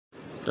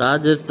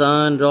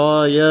Rajasthan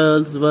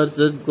Royals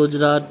versus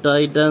Gujarat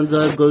Titans.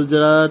 और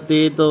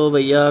गुजराती तो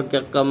भैया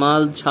क्या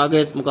कमाल छा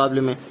गए इस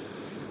मुकाबले में।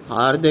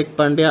 हार्दिक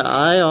पांड्या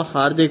आए और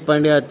हार्दिक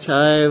पांड्या अच्छा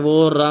है,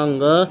 वो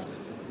रंग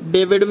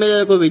डेविड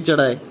मिलर को भी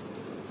चढ़ाए।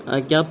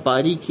 क्या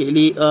पारी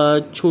खेली,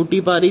 छोटी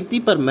पारी थी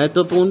पर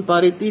महत्वपूर्ण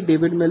पारी थी।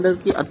 डेविड मिलर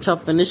की अच्छा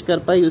फिनिश कर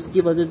पाई,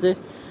 उसकी वजह से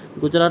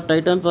गुजरात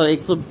टाइटंस और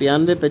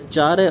 192 पे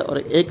 4 है और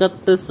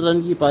 31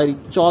 रन की पारी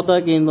 14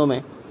 गेंदों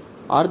में।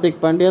 हार्दिक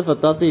पांड्या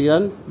 87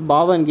 रन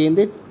 52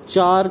 गेंदे,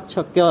 4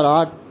 छक्के और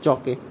 8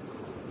 चौके।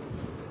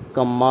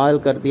 कमाल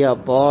कर दिया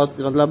बॉस,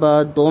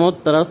 मतलब दोनों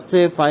तरफ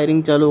से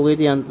फायरिंग चालू हो गई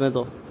थी अंत में।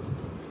 तो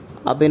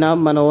अभिनव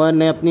मनोहर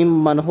ने अपनी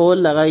मनहोल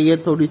लगाई है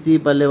थोड़ी सी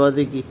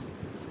बल्लेबाजी की,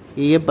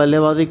 ये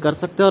बल्लेबाजी कर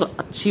सकते हैं और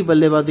अच्छी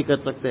बल्लेबाजी कर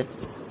सकते हैं।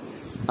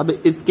 अब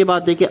इसके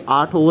बाद देखिए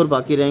 8 ओवर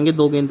बाकी रहेंगे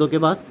 2 गेंदों के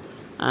बाद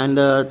एंड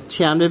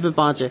 96 पे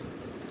 5 है।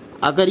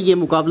 अगर ये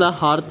मुकाबला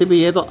हारते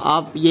भी है तो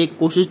आप ये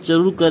कोशिश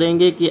जरूर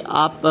करेंगे कि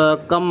आप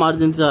कम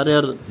मार्जिन से हारे।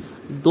 और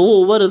 2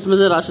 ओवर इसमें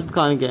से राशिद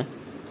खान के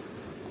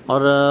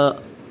और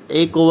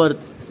 1 ओवर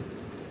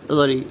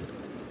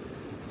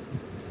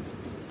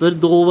फिर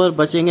 2 ओवर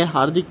बचेंगे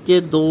हार्दिक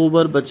के, 2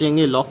 ओवर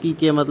बचेंगे लॉकी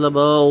के, मतलब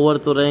ओवर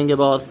तो रहेंगे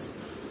बॉस।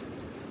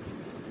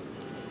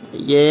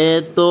 ये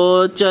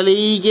तो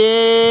चली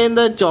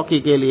गेंद चौकी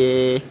के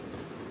लिए।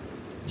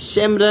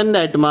 Shimron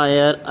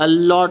admire, a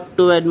lot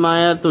to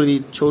admire. थोड़ी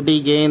छोटी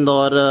गेंद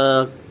और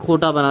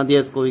खोटा बना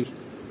दिया इसको भी।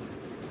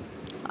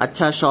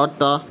 अच्छा शॉट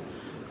था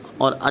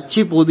और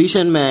अच्छी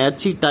पोजीशन में है,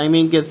 अच्छी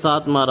टाइमिंग के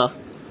साथ मारा।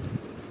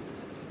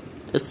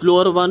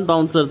 स्लोअर वन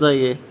बाउंसर था,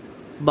 ये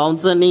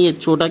बाउंसर नहीं, ये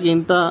छोटा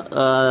गेंद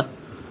था।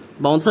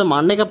 बाउंसर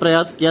मारने का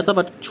प्रयास किया था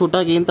बट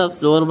छोटा गेंद था,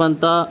 स्लोअर वन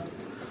था।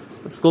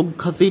 उसको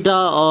घसीटा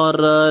और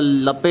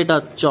लपेटा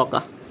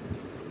चौका।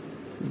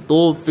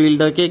 2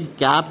 फील्डर के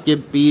गैप के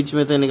बीच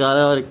में से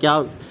निकाला और क्या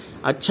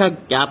अच्छा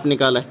गैप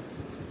निकाला है।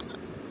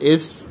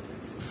 इस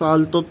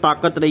साल तो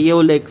ताकत रही है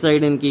वो लेग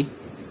साइड इनकी,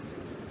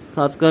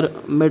 खासकर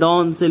मिड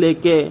ऑन से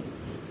लेके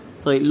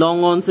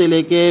लॉन्ग ऑन से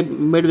लेके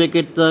मिड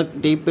विकेट तक,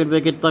 डीप मिड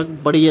विकेट तक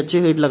बड़ी अच्छी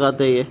हिट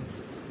लगाते हैं ये।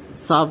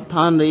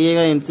 सावधान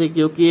रहिएगा इनसे,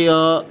 क्योंकि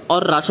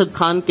और राशिद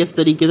खान किस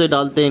तरीके से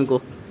डालते हैं इनको,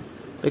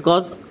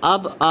 बिकॉज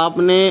अब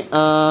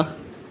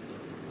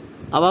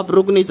आप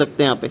रुक नहीं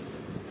सकते यहाँ पे,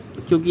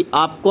 क्योंकि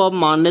आपको अब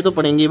मारने तो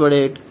पड़ेंगे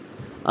बड़े हिट।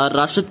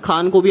 राशिद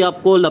खान को भी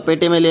आपको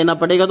लपेटे में लेना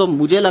पड़ेगा। तो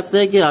मुझे लगता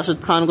है कि राशिद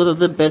खान को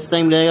सबसे बेस्ट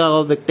टाइम रहेगा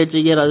और विकेट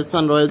चाहिए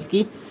राजस्थान रॉयल्स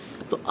की,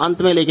 तो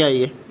अंत में लेके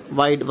आइए।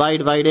 वाइड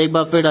वाइड वाइड एक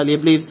बार फिर डालिए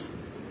प्लीज।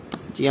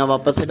 जी हाँ,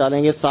 वापस से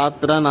डालेंगे।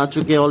 7 रन आ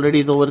चुके हैं ऑलरेडी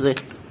इस ओवर से।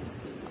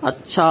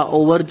 अच्छा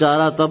ओवर जा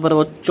रहा था पर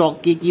वो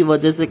चौकी की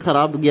वजह से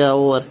खराब गया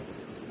ओवर।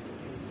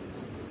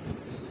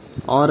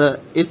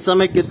 और इस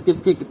समय किस किस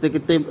के कितने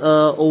कितने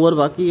ओवर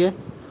बाकी है,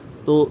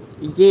 तो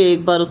ये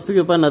एक बार उसके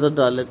ऊपर नजर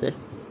डाल लेते।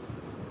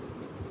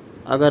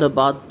 अगर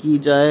बात की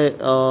जाए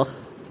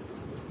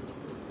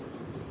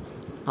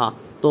हाँ,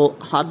 तो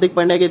हार्दिक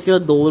पांड्या के इसके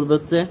बाद 2 ओवर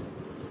बचते हैं।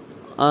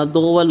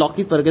 2 ओवर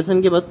लॉकी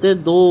फर्गसन के बचते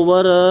हैं, 2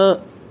 ओवर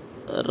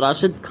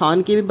राशिद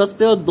खान के भी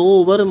बचते हैं और 2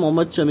 ओवर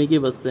मोहम्मद शमी के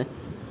बचते हैं।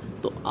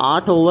 तो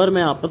 8 ओवर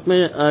में आपस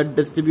में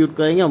डिस्ट्रीब्यूट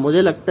करेंगे।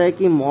 मुझे लगता है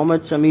कि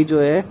मोहम्मद शमी जो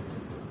है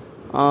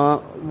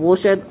वो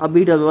शायद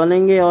अभी डलवा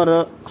लेंगे और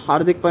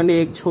हार्दिक पांड्या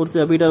एक छोर से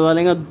अभी डलवा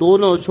लेंगे,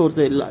 दोनों छोर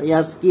से, या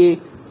इसकी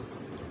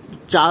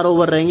 4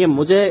 ओवर रहेंगे।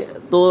 मुझे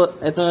तो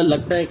ऐसा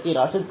लगता है कि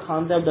राशिद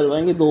खान से आप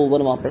डलवाएंगे 2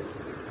 ओवर वहां पे,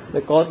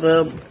 because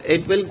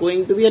it will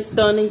going to be a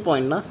turning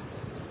point ना,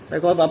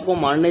 बिकॉज आपको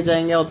मारने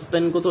चाहेंगे और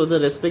स्पिन को थोड़ा सा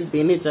रिस्पेक्ट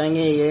देने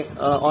चाहेंगे ये।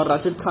 और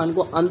राशिद खान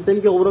को अंतिम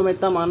के ओवरों में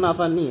इतना मारना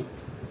आसान नहीं है,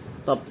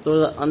 तो आप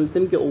तो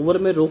अंतिम के ओवर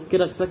में रोक के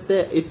रख सकते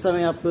हैं। इस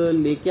समय आप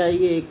लेके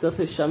आइए एक तरफ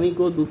से शमी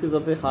को, दूसरी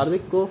तरफ से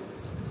हार्दिक को,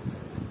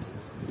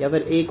 या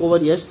फिर 1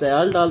 ओवर यश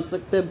दयाल डाल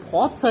सकते हैं।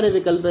 बहुत सारे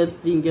विकल्प है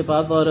इस टीम के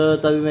पास। और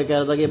तभी मैं कह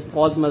रहा था कि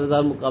बहुत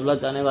मजेदार मुकाबला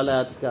जाने वाला है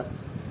आज का।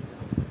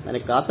 मैंने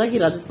कहा था कि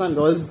राजस्थान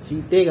रॉयल्स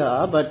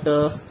जीतेगा, but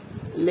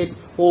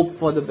let's hope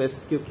for the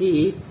best,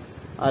 क्योंकि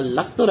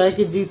लग तो रहा है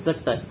कि जीत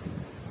सकता है।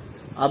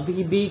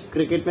 अभी भी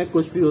क्रिकेट में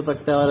कुछ भी हो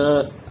सकता है।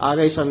 और आ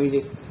गए शमी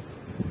जी,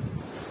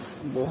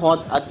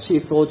 बहुत अच्छी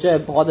सोच है,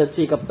 बहुत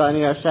अच्छी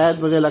कप्तानी है।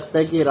 शायद मुझे लगता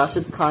है कि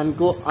राशिद खान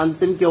को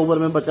अंतिम के ओवर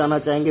में बचाना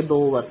चाहेंगे 2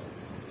 ओवर,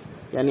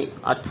 यानी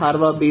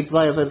 18वां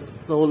 20वां या फिर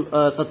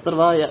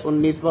 17वां या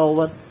 19वां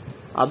ओवर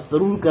आप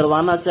जरूर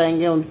करवाना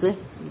चाहेंगे उनसे,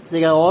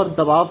 जिससे और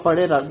दबाव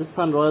पड़े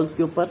राजस्थान रॉयल्स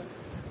के ऊपर।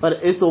 पर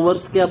इस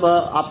ओवर्स के अब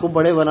आपको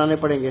बड़े बनाने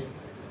पड़ेंगे।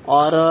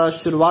 और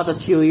शुरुआत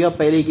अच्छी हुई है,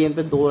 पहली गेंद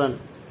पे 2 रन,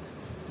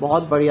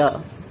 बहुत बढ़िया।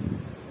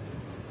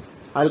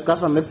 हल्का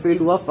सा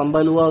मिसफील्ड हुआ,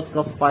 फंबल हुआ,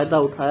 उसका फायदा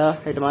उठाया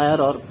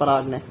एडमायर और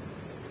पराग ने।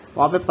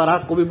 वहां पे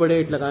पराग को भी बड़े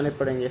हिट लगाने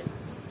पड़ेंगे।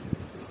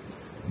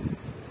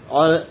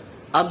 और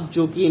अब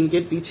जो कि इनके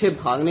पीछे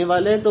भागने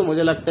वाले हैं, तो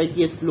मुझे लगता है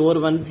कि ये स्लोअर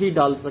वन भी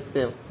डाल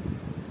सकते हो।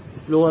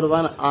 स्लोअर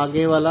वन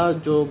आगे वाला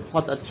जो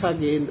बहुत अच्छा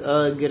गेंद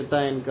गिरता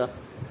है इनका।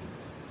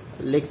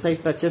 लेग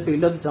साइड पे अच्छे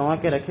फील्डर्स जमा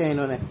के रखे हैं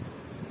इन्होंने,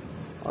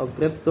 और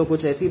ग्रिप तो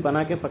कुछ ऐसी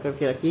बना के पकड़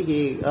के रखी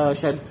कि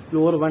शायद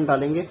स्लोअर वन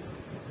डालेंगे।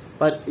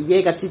 पर ये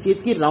एक अच्छी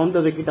चीज की राउंड द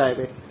विकेट आए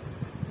हुए,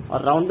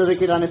 और राउंड द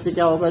विकेट आने से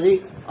क्या होगा जी,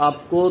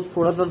 आपको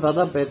थोड़ा सा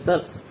ज्यादा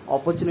बेहतर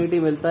अपॉर्चुनिटी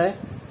मिलता है।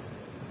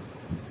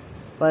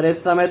 पर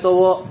इस समय तो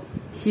वो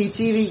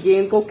खींची हुई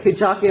गेंद को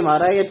खिंचा के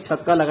मारा है, ये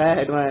छक्का लगाया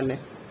हेटमायर ने,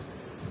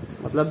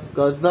 मतलब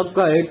गजब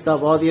का हिट था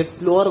बहुत। ये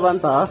स्लोअर वन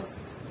था,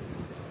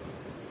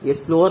 ये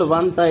स्लोअर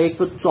वन था,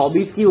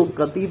 124 की वो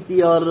गति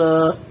थी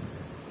और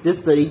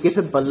जिस तरीके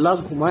से बल्ला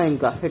घुमा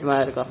इनका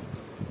हेटमायर का,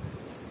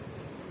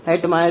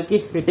 हेटमायर की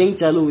हिटिंग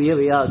चालू हुई है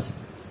भैया आज,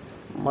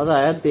 मजा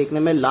आया देखने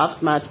में।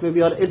 लास्ट मैच में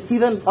भी और इस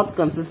सीजन बहुत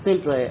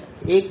कंसिस्टेंट रहे,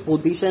 एक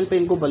पोजीशन पे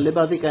इनको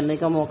बल्लेबाजी करने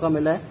का मौका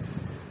मिला है।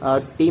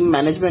 टीम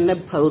मैनेजमेंट ने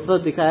भरोसा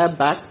दिखाया,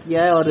 बैक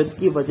किया है और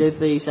इसकी वजह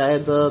से ही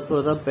शायद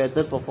थोड़ा सा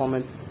बेहतर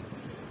परफॉर्मेंस।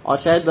 और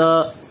शायद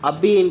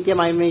अभी इनके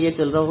माइंड में ये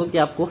चल रहा होगा कि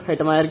आपको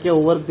हेटमायर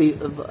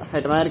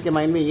के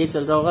माइंड में ये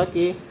चल रहा होगा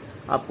कि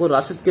आपको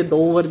राशिद के 2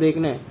 ओवर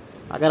देखने हैं।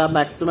 अगर आप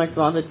मैक्स टू मैक्स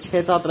वहां से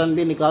 6-7 रन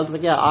भी निकाल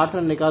सके, 8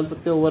 रन निकाल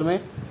सकते हो ओवर में,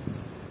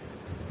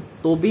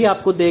 तो भी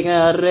आपको देखना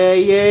है। अरे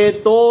ये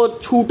तो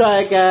छूटा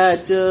है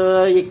कैच,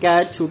 ये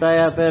कैच छूटा है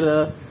या फिर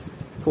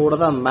थोड़ा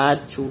सा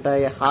मैच छूटा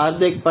है।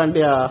 हार्दिक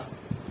पांड्या,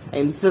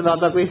 इनसे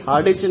ज्यादा कोई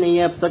हार्ड हिच नहीं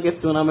है अब तक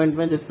इस टूर्नामेंट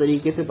में जिस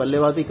तरीके से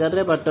बल्लेबाजी कर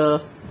रहे, बट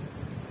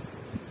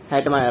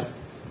हेटमायर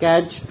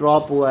कैच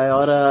ड्रॉप हुआ है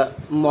और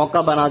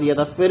मौका बना दिया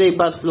था। फिर एक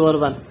बार स्लोअर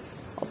वन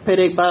और फिर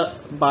एक बार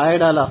बाहर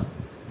डाला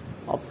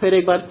और फिर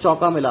एक बार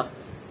चौका मिला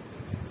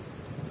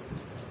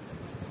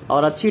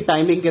और अच्छी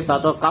टाइमिंग के साथ,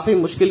 और काफी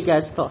मुश्किल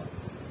कैच था,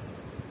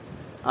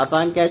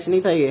 आसान कैच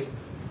नहीं था ये,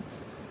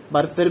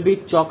 पर फिर भी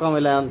चौका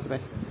मिला अंत में।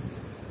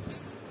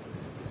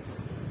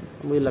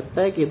 मुझे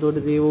लगता है कि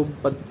थोड़ी सी वो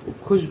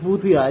खुशबू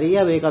सी आ रही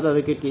है अब एक आधा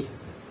विकेट की।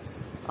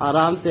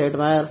 आराम से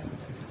हेटमायर,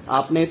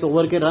 आपने इस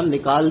ओवर के रन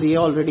निकाल दिए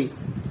ऑलरेडी।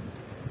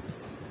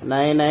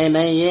 नहीं नहीं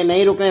नहीं, ये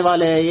नहीं रुकने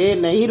वाले हैं, ये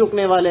नहीं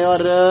रुकने वाले।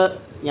 और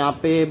यहाँ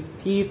पे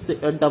भी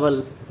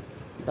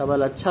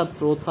डबल अच्छा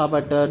थ्रो था,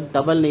 बट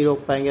डबल नहीं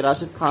रोक पाएंगे।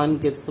 राशिद खान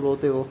के थ्रो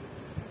थे वो,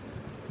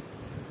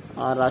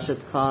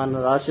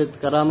 राशिद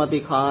करामती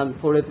खान,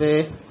 थोड़े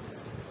से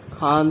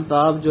खान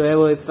साहब जो है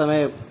वो इस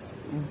समय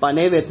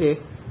बने हुए थे,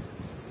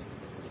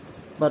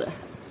 पर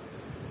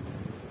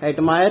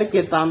हेटमायर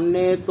के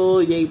सामने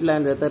तो यही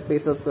प्लान रहता है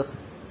पेसर्स का,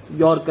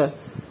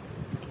 यॉर्कर्स।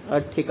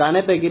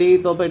 ठिकाने पे गिरी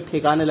तो फिर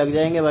ठिकाने लग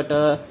जाएंगे, बट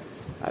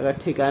अगर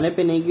ठिकाने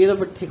पे नहीं गिरी तो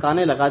फिर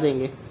ठिकाने लगा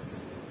देंगे।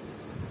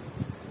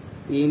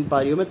 3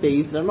 पारियों में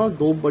 23 रन और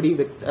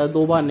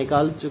 2 बार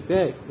निकाल चुके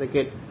हैं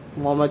विकेट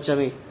मोहम्मद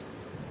शमी।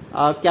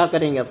 क्या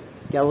करेंगे अब,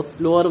 क्या वो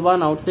slower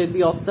one outside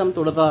the off stump,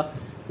 थोड़ा सा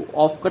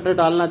ऑफ कटर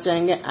डालना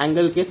चाहेंगे,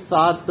 एंगल के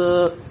साथ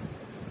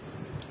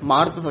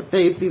मार तो सकते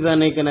हैं। इस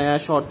सीजन एक नया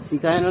शॉट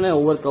सीखा है इन्होंने,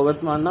 ओवर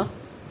कवर्स मारना,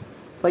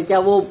 पर क्या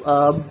वो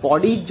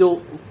बॉडी जो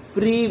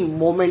फ्री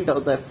मूवमेंट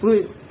होता है,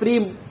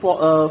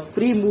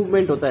 फ्री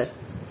मूवमेंट होता है।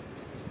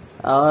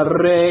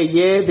 अरे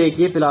ये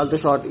देखिए फिलहाल तो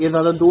शॉट ये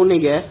ज्यादा दूर नहीं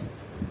गया है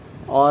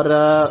और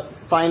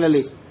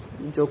फाइनली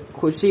जो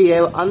खुशी है,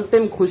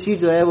 अंतिम खुशी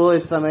जो है वो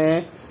इस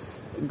समय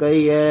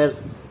गई है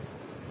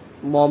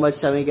मोहम्मद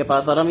शमी के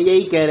पास। और हम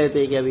यही कह रहे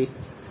थे कि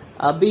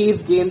अभी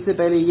इस गेम से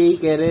पहले यही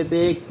कह रहे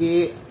थे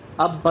कि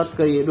अब बस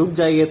करिए, रुक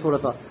जाइए, थोड़ा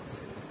सा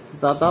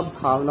ज्यादा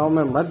भावनाओं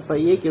में मत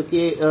पाइए,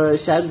 क्योंकि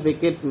शायद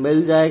विकेट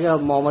मिल जाएगा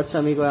मोहम्मद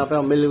शमी को। यहाँ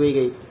पे मिल भी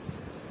गई,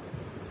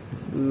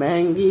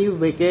 महंगी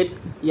विकेट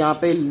यहाँ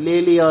पे ले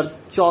ली और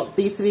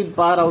तीसरी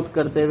बार आउट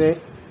करते हुए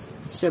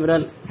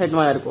शिमरन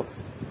हेटमायर को।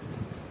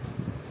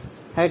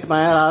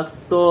 हेटमायर आज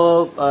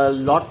तो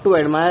लॉट टू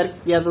एडमायर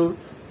किया जरूर,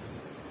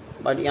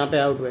 बट यहाँ पे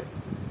आउट हुए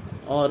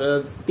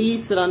और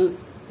 30 रन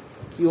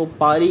की वो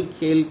पारी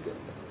खेल,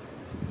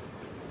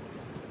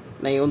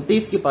 नहीं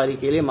 29 की पारी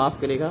खेली, माफ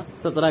करेगा,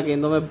 17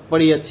 गेंदों में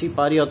बड़ी अच्छी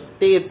पारी और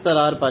तेज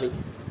तरार पारी।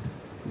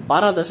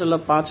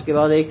 12.5 के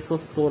बाद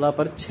 116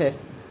 पर 6।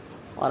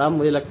 और अब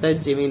मुझे लगता है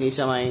जिमी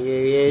नीशम आएंगे।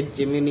 ये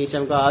जिमी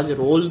नीशम का आज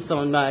रोल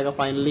समझ में आएगा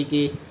फाइनली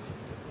कि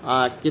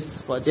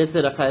किस वजह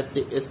से रखा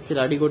है इस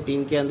खिलाड़ी को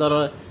टीम के अंदर।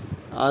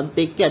 और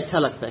देख के अच्छा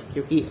लगता है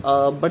क्योंकि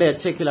बड़े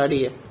अच्छे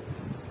खिलाड़ी है,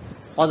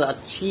 बहुत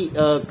अच्छी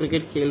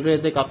क्रिकेट खेल रहे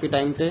थे काफी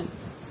टाइम से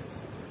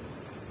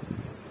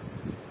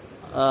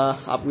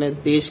अपने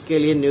देश के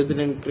लिए,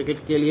 न्यूजीलैंड क्रिकेट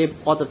के लिए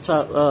बहुत अच्छा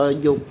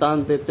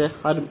योगदान देते,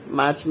 हर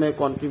मैच में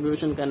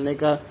कंट्रीब्यूशन करने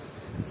का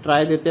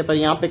ट्राई देते। पर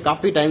यहाँ पे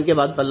काफी टाइम के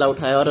बाद बल्ला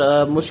उठाए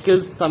और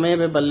मुश्किल समय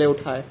में बल्ले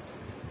उठाए।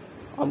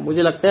 और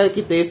मुझे लगता है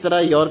कि तेज तरह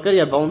यॉर्कर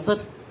या बाउंसर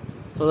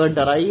थोड़ा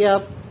डराइए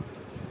आप,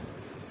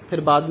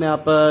 फिर बाद में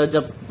आप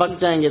जब पक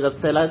जाएंगे तब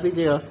सहला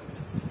दीजिएगा।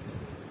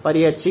 पर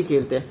ये अच्छी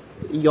खेलते हैं,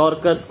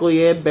 यॉर्कर्स को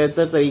ये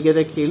बेहतर तरीके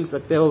से खेल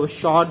सकते हैं। वो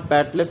शॉर्ट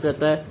बैट लिफ्ट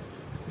रहता है,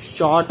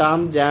 शॉर्ट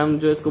आर्म जैम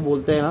जो इसको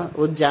बोलते हैं ना,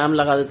 वो जैम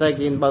लगा देता है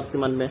गेंदबाज के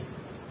मन में,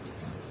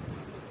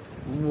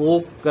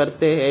 वो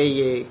करते हैं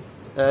ये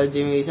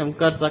जिमी नीशम,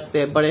 कर सकते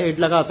हैं, बड़े हिट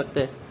लगा सकते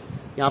हैं।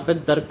 यहाँ पे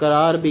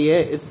दरकरार भी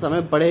है इस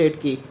समय बड़े हिट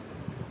की,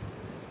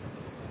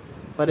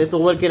 पर इस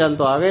ओवर के रन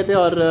तो आ गए थे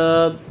और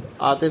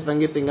आते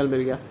संगी सिंगल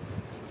मिल गया।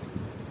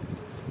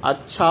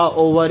 अच्छा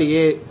ओवर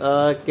ये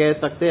कह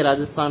सकते हैं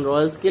राजस्थान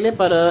रॉयल्स के लिए,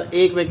 पर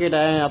एक विकेट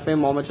आया यहाँ पे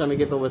मोहम्मद शमी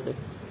के ओवर से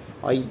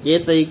और ये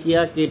सही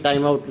किया कि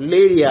टाइम आउट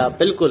ले लिया।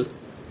 बिल्कुल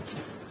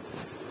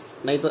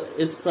नहीं तो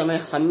इस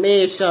समय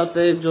हमेशा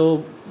से जो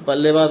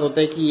बल्लेबाज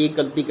होते हैं कि ये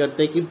गलती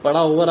करते हैं कि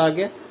बड़ा ओवर आ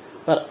गया,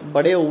 पर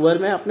बड़े ओवर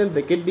में आपने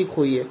विकेट भी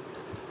खोई है,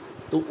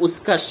 तो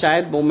उसका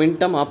शायद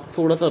मोमेंटम आप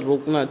थोड़ा सा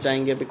रोकना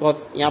चाहेंगे, बिकॉज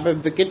यहाँ पे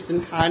विकेट्स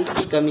इन हैंड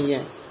की कमी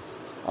है।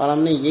 और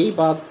हमने यही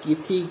बात की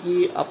थी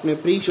कि अपने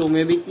प्री शो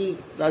में भी कि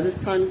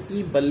राजस्थान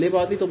की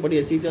बल्लेबाजी तो बड़ी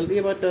अच्छी चल रही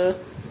है,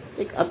 बट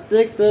एक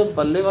अतिरिक्त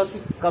बल्लेबाजी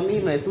की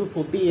कमी महसूस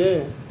होती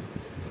है।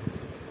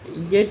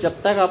 ये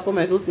जब तक आपको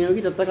महसूस नहीं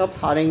होगी, जब तक आप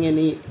हारेंगे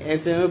नहीं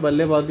ऐसे में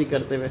बल्लेबाजी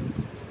करते हुए।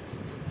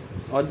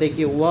 और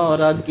देखिए हुआ,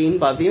 और आज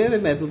गेंदबाजी में भी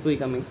महसूस हुई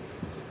कमी,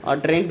 और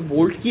ट्रेंट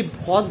बोल्ट की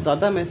बहुत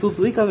ज़्यादा महसूस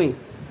हुई कमी,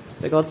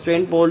 बिकॉज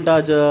ट्रेंट बोल्ट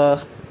आज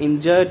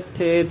इंजर्ड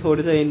थे,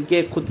 थोड़े से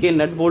इनके खुद के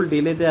नट बोल्ट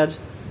ढीले थे, आज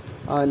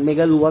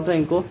निगल हुआ था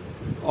इनको,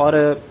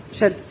 और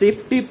शायद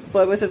सेफ्टी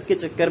पर्पसेस के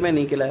चक्कर में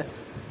नहीं खिलाया,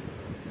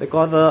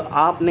 बिकॉज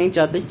आप नहीं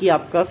चाहते कि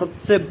आपका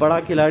सबसे बड़ा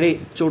खिलाड़ी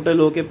चोटिल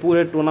होकर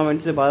पूरे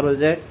टूर्नामेंट से बाहर हो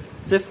जाए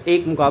सिर्फ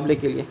एक मुकाबले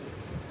के लिए।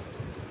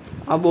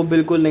 अब वो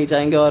बिल्कुल नहीं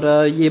चाहेंगे, और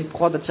ये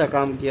बहुत अच्छा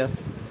काम किया।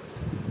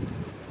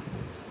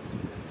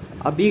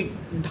 अभी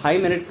 2.5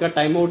 मिनट का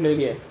टाइम आउट ले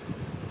लिया है,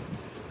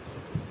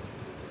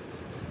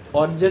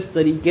 और जिस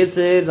तरीके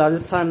से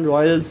राजस्थान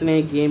रॉयल्स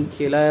ने गेम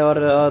खेला है,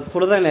 और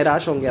थोड़ा सा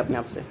निराश होंगे अपने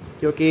आप से,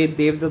 क्योंकि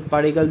देवदत्त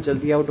पाडिक्कल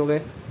जल्दी आउट हो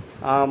गए,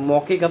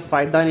 मौके का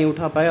फायदा नहीं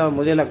उठा पाए। और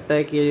मुझे लगता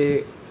है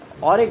कि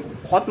और एक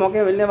बहुत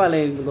मौके मिलने वाले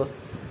हैं इनको।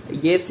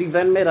 ये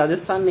सीजन में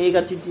राजस्थान ने एक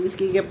अच्छी चीज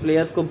की कि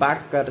प्लेयर्स को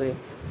बैक कर रहे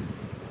हैं,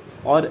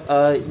 और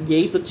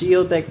यही तो चाहिए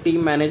होता है एक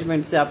टीम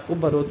मैनेजमेंट से, आपको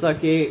भरोसा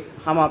कि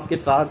हम आपके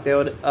साथ हैं।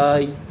 और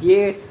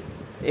ये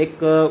एक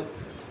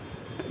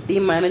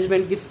टीम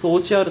मैनेजमेंट की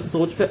सोच है, और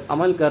सोच पे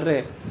अमल कर रहे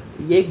हैं,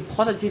 ये एक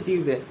बहुत अच्छी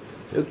चीज है,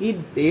 क्योंकि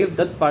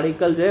देवदत्त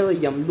पाडिक्कल जो है वो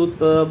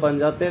यमदूत बन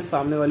जाते हैं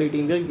सामने वाली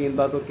टीम के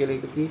गेंदबाजों के लिए,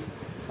 क्योंकि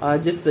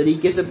जिस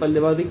तरीके से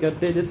बल्लेबाजी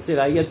करते हैं, जिस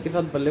सलाहियत के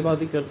साथ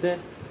बल्लेबाजी करते हैं,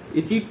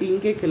 इसी टीम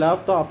के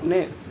खिलाफ तो आपने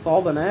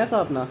 100 बनाया था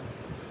अपना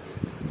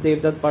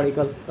Devdutt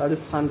Padikkal.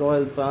 Rajasthan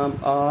Royals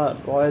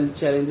Royal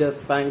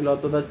Challengers Bangalore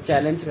तो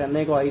चैलेंज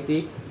करने को आई थी,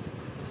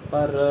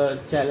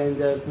 पर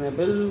चैलेंजर्स ने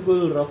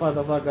बिल्कुल रफा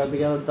दफा कर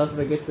दिया, 10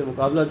 विकेट से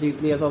मुकाबला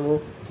जीत लिया था।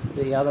 वो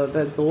मुझे याद आता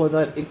है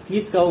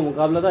 2021 का वो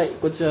मुकाबला था,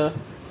 कुछ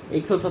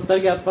 170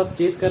 के आसपास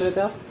चेस कर रहे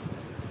थे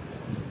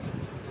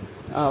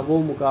आप वो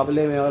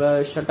मुकाबले में,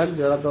 और शतक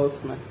जड़ा था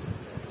उसमें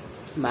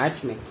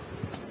मैच में।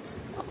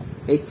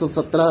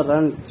 117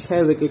 रन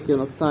 6 विकेट के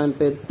नुकसान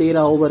पे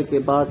 13 ओवर के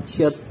बाद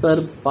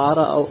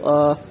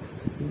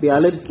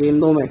 42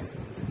 गेंदों में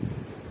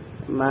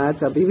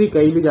मैच अभी भी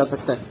कहीं भी जा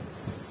सकता है।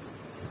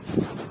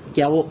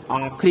 क्या वो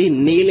आखिरी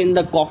नेल इन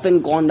द कॉफिन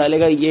कौन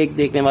डालेगा, ये एक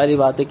देखने वाली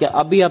बात है। क्या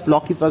अभी आप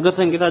लॉकी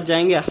फर्गसन के साथ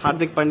जाएंगे?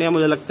 हार्दिक पांड्या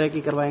मुझे लगता है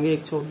कि करवाएंगे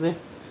एक छोर से,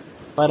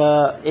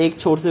 पर एक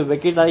छोर से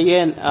विकेट आई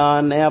है,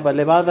 नया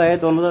बल्लेबाज आया है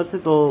दोनों तरफ से,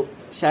 तो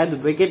शायद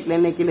विकेट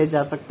लेने के लिए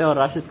जा सकते हैं, और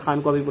राशिद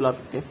खान को अभी बुला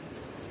सकते हैं।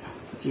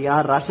 जी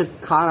यार, राशिद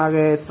खान आ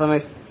गए इस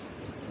समय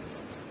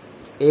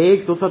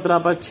 117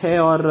 पर 6,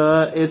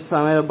 और इस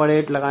समय बड़े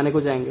हिट लगाने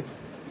को जाएंगे।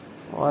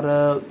 और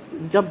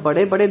जब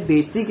बड़े बड़े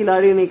देसी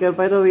खिलाड़ी नहीं कर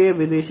पाए, तो ये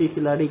विदेशी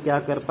खिलाड़ी क्या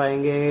कर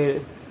पाएंगे।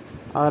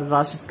 और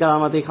राशिद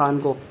करामती खान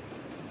को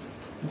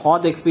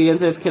बहुत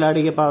एक्सपीरियंस है इस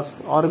खिलाड़ी के पास,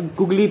 और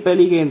गुगली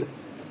पहली गेंद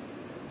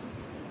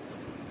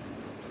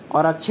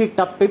और अच्छी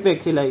टप्पे पे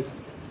खिलाई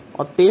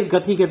और तेज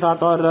गति के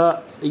साथ।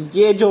 और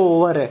ये जो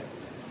ओवर है,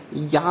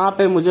 यहाँ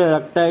पे मुझे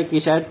लगता है कि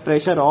शायद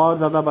प्रेशर और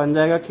ज्यादा बन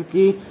जाएगा,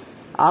 क्योंकि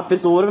आप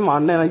इस ओवर में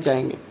मारने नहीं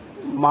चाहेंगे,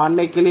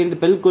 मारने के लिए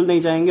बिल्कुल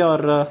नहीं चाहेंगे।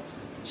 और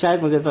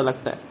शायद मुझे ऐसा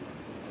लगता है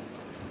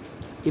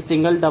कि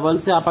सिंगल डबल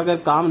से आप अगर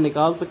काम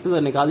निकाल सकते तो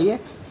निकालिए,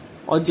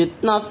 और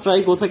जितना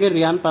स्ट्राइक हो सके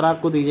रियान पराग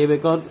को दीजिए,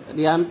 बिकॉज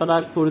रियान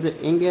पराग थोड़े से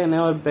इंडियन है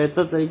और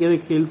बेहतर तरीके से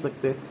खेल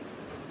सकते हैं।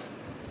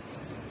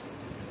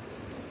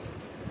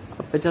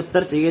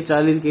 75 चाहिए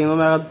 40 गेंदों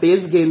में, अगर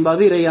तेज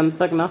गेंदबाजी रही अंत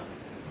तक ना,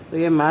 तो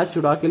ये मैच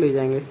चुरा के ले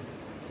जाएंगे,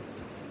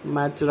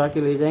 मैच चुरा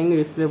के ले जाएंगे।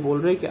 इसलिए बोल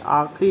रहे हैं कि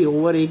आखिरी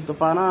ओवर एक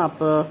दफा ना आप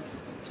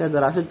शायद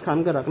राशिद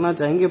खान का रखना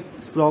चाहेंगे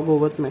स्लॉग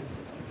ओवर्स में।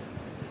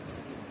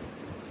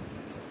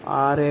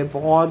 अरे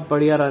बहुत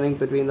बढ़िया रनिंग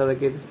बिटवीन द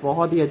विकेट्स,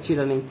 बहुत ही अच्छी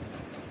रनिंग,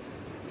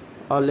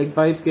 और लेग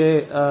बाइस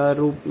के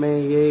रूप में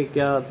ये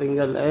क्या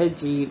सिंगल है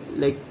जी?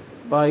 लेग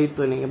बाइस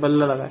तो नहीं है,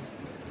 बल्ला लगा है,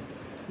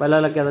 बल्ला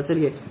लग गया था।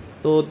 चलिए,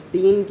 तो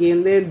 3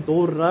 गेंदे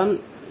 2 रन,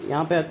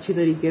 यहाँ पे अच्छी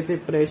तरीके से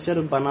प्रेशर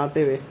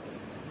बनाते हुए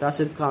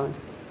राशिद खान।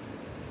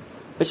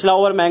 पिछला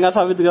ओवर महंगा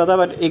साबित हुआ था,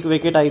 बट एक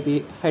विकेट आई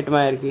थी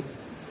हेटमायर की,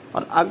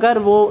 और अगर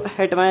वो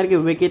हेटमायर की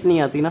विकेट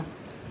नहीं आती ना,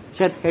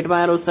 शायद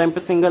हेटमायर उस टाइम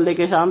पे सिंगल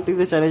लेके शांति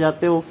से चले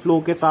जाते, वो फ्लो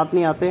के साथ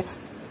नहीं आते,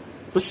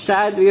 तो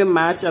शायद ये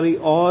मैच अभी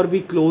और भी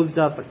क्लोज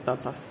जा सकता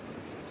था,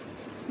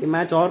 ये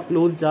मैच और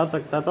क्लोज जा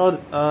सकता था,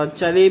 और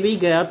चले भी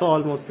गया तो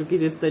ऑलमोस्ट, क्योंकि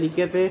जिस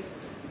तरीके से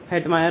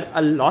Hetmyer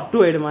a lot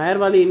to admire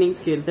वाली इनिंग्स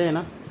खेलते हैं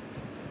ना,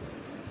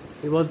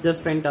 इट वाज जस्ट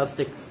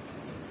फैंटास्टिक।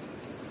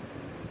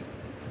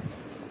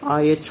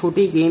 ये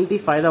छोटी गेंद थी,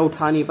 फायदा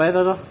उठा नहीं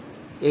पाया था।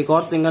 एक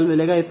और सिंगल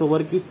मिलेगा इस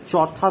ओवर की,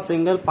 चौथा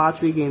सिंगल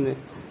 5वीं गेंद में,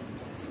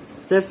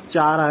 सिर्फ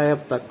 4 आए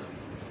अब तक।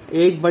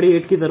 एक बड़ी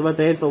हिट की जरूरत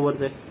है इस ओवर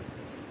से,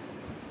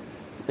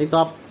 नहीं तो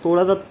आप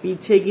थोड़ा सा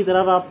पीछे की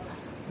तरफ आप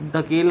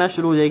धकेलना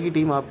शुरू हो जाएगी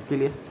टीम आपके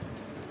लिए।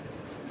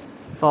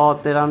 100,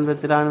 93,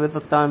 93,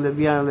 97,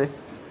 92।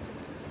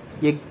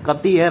 ये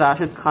गति है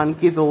राशिद खान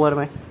की इस ओवर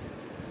में।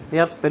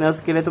 या स्पिनर्स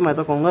के लिए तो मैं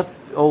तो कहूँगा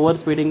ओवर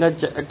स्पीडिंग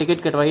का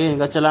टिकट कटवाइए,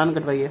 इनका चालान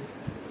कटवाइए।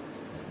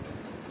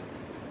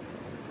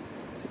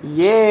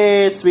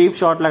 ये स्वीप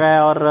शॉट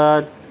लगाया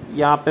और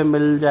यहाँ पे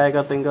मिल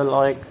जाएगा सिंगल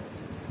और एक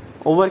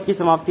ओवर की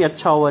समाप्ति।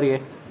 अच्छा ओवर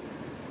ये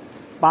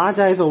 5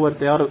 आए इस ओवर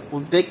से और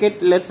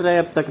विकेट लेस रहे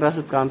अब तक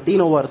राशिद खान।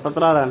 3 over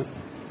 17 run.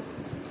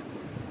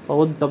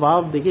 बहुत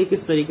दबाव देखिए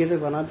किस तरीके से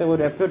बनाते हैं। वो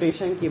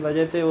रेपुटेशन की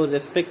वजह से, वो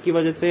रिस्पेक्ट की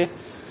वजह से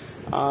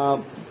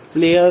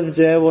प्लेयर्स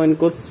जो है वो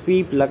इनको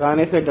स्वीप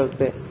लगाने से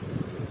डरते।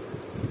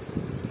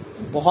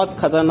 बहुत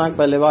खतरनाक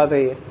बल्लेबाज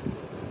है ये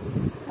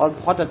और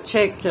बहुत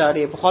अच्छे खिलाड़ी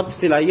है, बहुत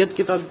सलाहियत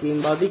के साथ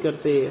गेंदबाजी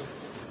करते हैं।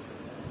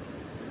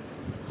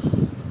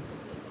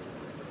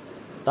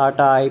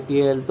 टाटा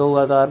आईपीएल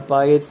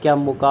 2022 क्या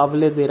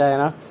मुकाबले दे रहा है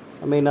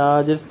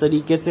ना। जिस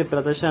तरीके से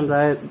प्रदर्शन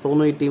रहा है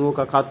दोनों ही टीमों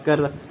का,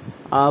 खासकर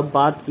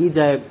बात की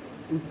जाए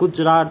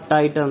गुजरात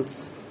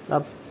टाइटंस,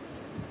 अब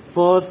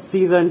फर्स्ट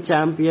सीजन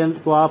चैंपियंस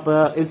को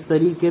आप इस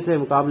तरीके से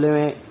मुकाबले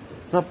में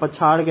सब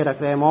पछाड़ के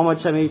रख रहे हैं। मोहम्मद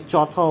शमी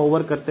चौथा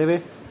ओवर करते हुए,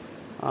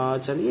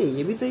 चलिए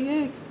ये भी सही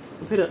है।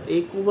 तो फिर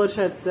एक ओवर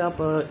शायद से आप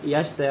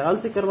यश दयाल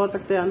से करवा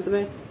सकते हैं अंत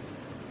में,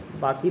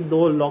 बाकी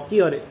 2 लॉकी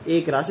और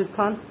 1 राशिद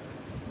खान,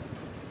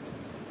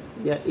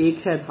 या 1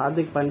 शायद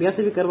हार्दिक पांड्या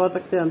से भी करवा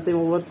सकते हैं अंतिम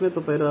ओवर्स में।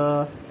 तो फिर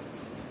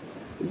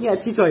ये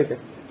अच्छी चॉइस है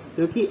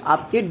क्योंकि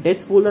आपके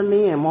डेथ बॉलर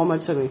नहीं है मोहम्मद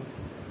शमी।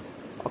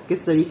 और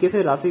किस तरीके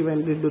से राशिद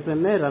वेंकटेश्वर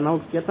ने रन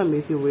आउट किया था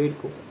मेसी वेड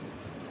को।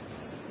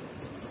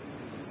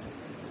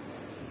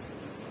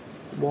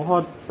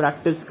 बहुत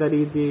प्रैक्टिस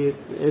करी थी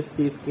इस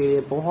चीज के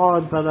लिए,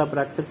 बहुत ज्यादा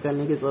प्रैक्टिस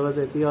करने की जरूरत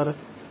रहती है। और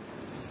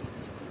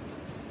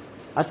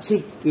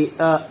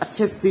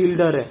अच्छे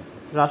फील्डर है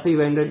राशिद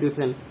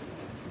वेंकटेश्वर।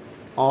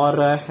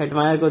 और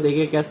हेडमायर को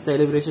देखिए क्या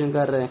सेलिब्रेशन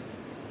कर रहे हैं।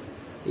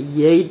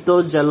 यही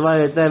तो जलवा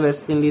रहता है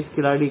वेस्ट इंडीज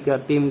खिलाड़ी का,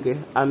 टीम के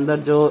अंदर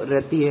जो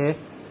रहती है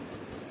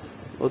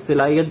वो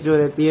सलाहियत जो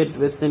रहती है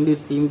वेस्ट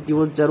इंडीज टीम की,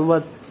 वो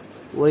जरूरत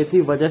वो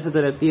इसी वजह से तो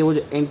रहती है, वो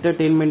जो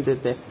एंटरटेनमेंट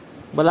देते हैं।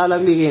 बला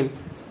लगली गेम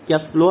क्या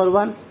स्लोअर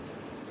 1।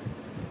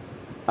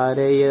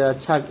 अरे ये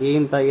अच्छा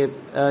गेम था, ये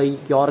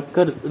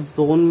यॉर्कर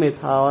जोन में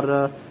था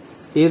और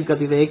तेज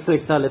गति से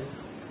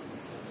 141।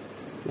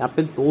 यहाँ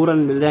पे 2 रन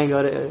मिल जाएंगे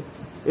और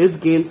इस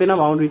गेंद पे ना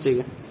बाउंड्री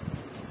चाहिए।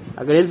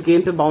 अगर इस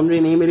गेंद पे बाउंड्री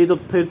नहीं मिली तो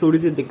फिर थोड़ी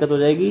सी दिक्कत हो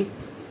जाएगी।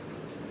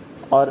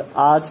 और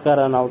आज का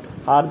रन आउट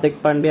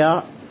हार्दिक पांड्या,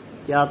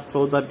 क्या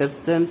थ्रो द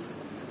डिस्टेंस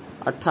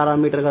 18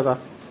 मीटर का था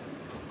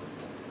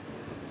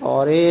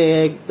और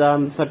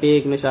एकदम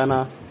सटीक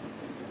निशाना।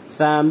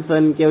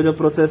 सैमसन के जो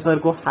प्रोसेसर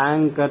को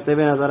हैंग करते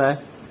हुए नजर आए।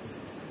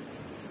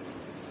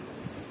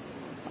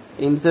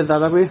 इनसे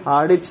ज्यादा कोई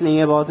हार्ड हिच नहीं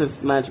है बॉस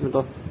इस मैच में।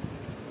 तो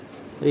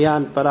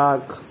रियान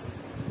पराग,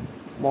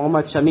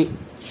 मोहम्मद शमी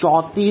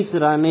 34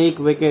 रन 1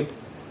 विकेट।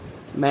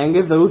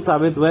 महंगे जरूर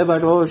साबित हुए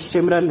बट वो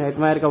शिमरन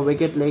हेटमायर का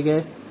विकेट ले गए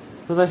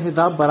तो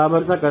हिसाब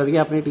बराबर सा कर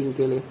दिया अपनी टीम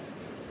के लिए।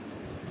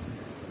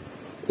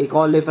 एक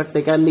और ले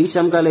सकते, क्या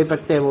नीशम का ले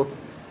सकते हैं वो।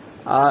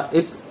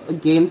 इस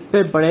गेंद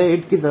पे बड़े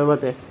हिट की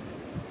जरूरत है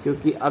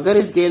क्योंकि अगर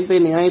इस गेंद पे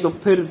नहीं आई तो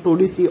फिर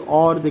थोड़ी सी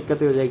और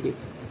दिक्कतें हो जाएगी।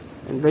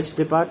 In which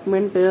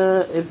department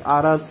is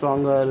are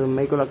stronger.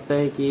 मेरे को लगता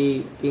है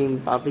कि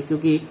गेंदबाजी,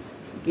 क्योंकि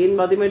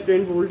गेंदबाजी में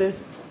ट्रेंड बोल्ट है,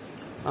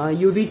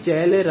 यूवी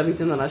चहल है,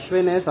 रविचंद्रन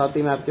अश्विन है, साथ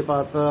ही में आपके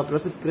पास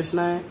प्रसिद्ध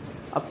कृष्णा है।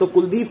 अब तो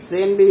कुलदीप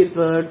सेन भी इस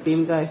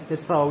टीम का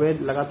हिस्सा हो गए,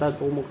 लगातार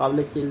 2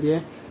 मुकाबले खेल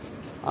दिए।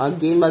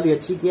 गेंदबाजी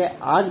अच्छी की है।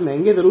 आज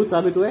महंगे जरूर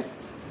साबित हुए,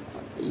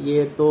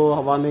 ये तो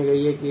हवा में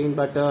गई है गेंद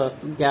बट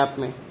गैप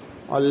में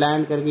और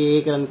लैंड करके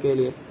 1 रन के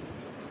लिए।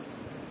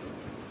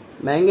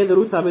 महंगे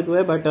जरूर साबित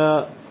हुए बट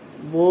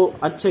वो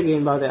अच्छे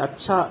गेंदबाज है,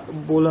 अच्छा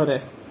बॉलर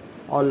है।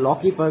 और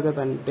लॉकी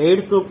फर्गसन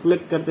 150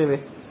 क्लिक करते हुए,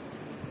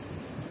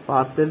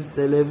 fastest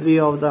delivery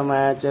of the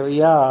match है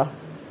भैया।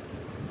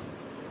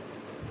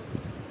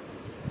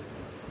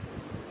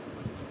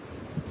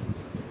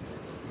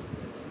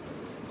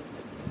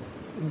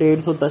 डेढ़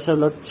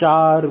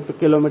 150.4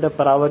 किलोमीटर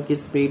पर आवर की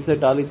स्पीड से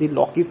डाली थी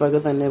लॉकी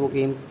फर्गसन ने वो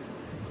गेंद।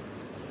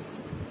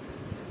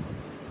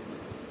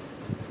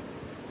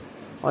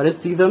 और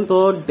इस सीजन तो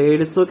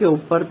 150 के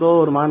ऊपर तो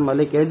उरमान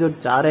मलिक है जो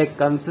जा रहे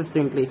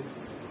कंसिस्टेंटली।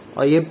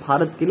 और ये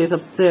भारत के लिए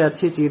सबसे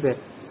अच्छी चीज है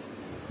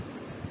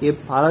कि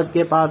भारत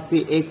के पास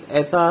भी एक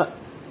ऐसा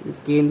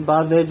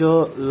गेंदबाज है जो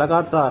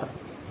लगातार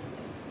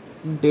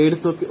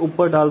 150 के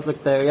ऊपर डाल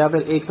सकता है या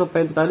फिर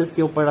 145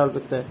 के ऊपर डाल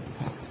सकता है।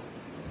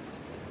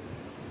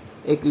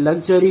 एक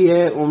लग्जरी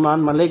है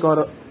उरमान मलिक और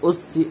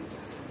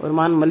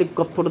उरमान मलिक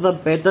को थोड़ा सा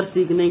बेहतर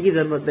सीखने की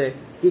जरूरत है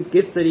कि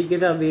किस तरीके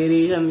का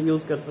वेरिएशन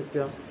यूज कर सकते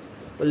हो,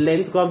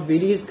 लेंथ को आप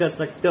वेरीज कर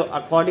सकते हो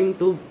अकॉर्डिंग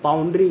टू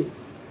बाउंड्री।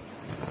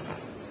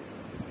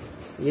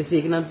 ये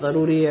सीखना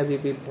जरूरी है, अभी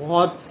भी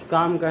बहुत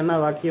काम करना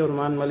बाकी है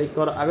उरमान मलिक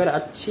को। और अगर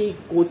अच्छी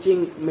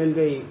कोचिंग मिल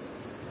गई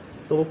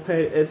तो फिर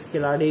इस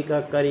खिलाड़ी का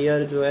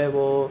करियर जो है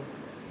वो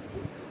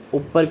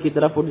ऊपर की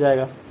तरफ उठ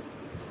जाएगा।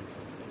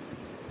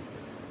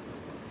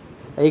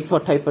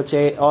 128 पर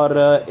 6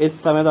 और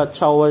इस समय तो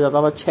अच्छा ओवर जाता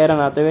हुआ 6 रन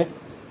आते हुए।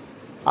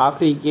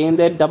 आखिरी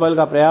गेंद है, डबल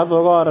का प्रयास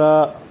होगा और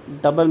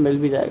डबल मिल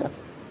भी जाएगा।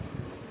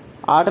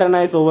 8 रन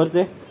है इस ओवर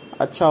से।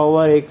 अच्छा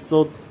ओवर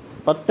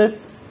 132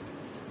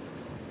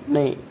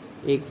 नहीं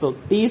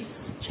 130,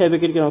 6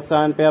 विकेट के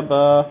नुकसान पे अब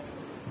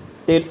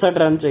 63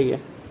 रन चाहिए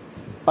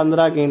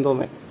 15 गेंदों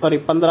में, सॉरी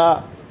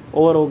 15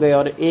 ओवर हो गए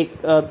और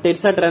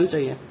 63 रन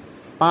चाहिए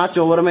 5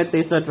 ओवर में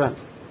 63 रन,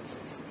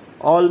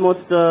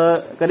 ऑलमोस्ट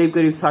करीब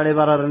करीब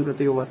 12.5 रन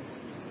प्रति ओवर।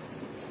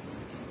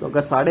 तो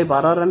अगर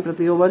 12.5 रन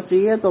प्रति ओवर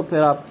चाहिए तो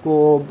फिर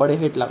आपको बड़े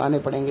हिट लगाने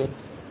पड़ेंगे।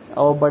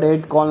 और बड़े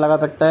हिट कौन लगा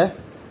सकता है?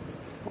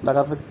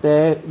 लगा सकते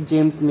हैं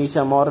जेम्स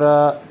नीशम। और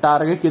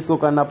टारगेट किसको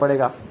करना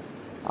पड़ेगा?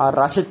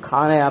 राशिद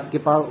खान है आपके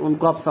पास,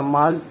 उनको आप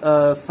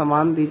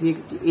सम्मान दीजिए।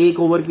 एक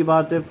ओवर की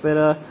बात है, फिर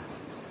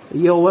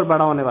ये ओवर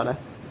बड़ा होने वाला है,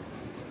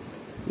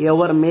 ये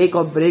ओवर मेक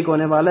और ब्रेक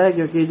होने वाला है,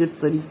 क्योंकि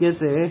जिस तरीके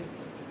से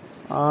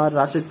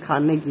राशिद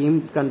खान ने गेम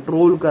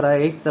कंट्रोल करा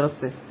है एक तरफ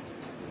से,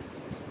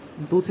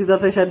 दूसरी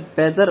तरफ से शायद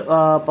बेहतर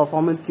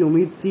परफॉर्मेंस की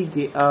उम्मीद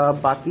थी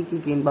बाकी की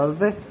गेंदबाजों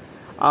से।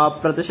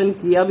 प्रदर्शन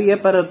किया भी है,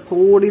 पर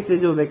थोड़ी सी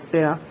जो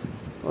विकेटें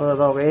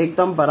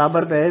एकदम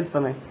बराबर पे है इस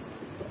समय।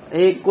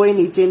 एक कोई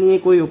नीचे नहीं है,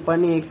 कोई ऊपर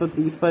नहीं,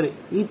 130 पर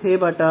ही थे,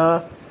 बट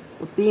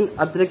 3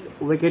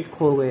 अतिरिक्त विकेट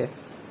खो गए।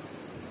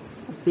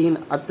 3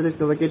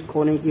 अतिरिक्त विकेट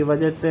खोने की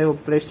वजह से वो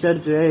प्रेशर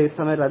जो है इस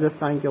समय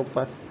राजस्थान के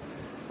ऊपर।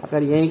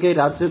 अगर यहीं कहीं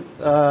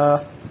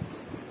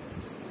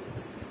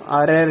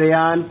अरे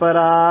रियान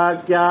पराग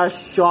क्या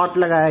शॉट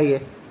लगाया ये!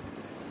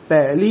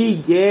 पहली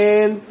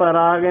गेंद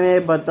पराग ने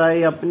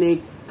बताई अपनी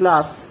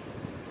क्लास।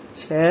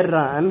 6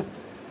 रन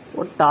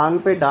वो टांग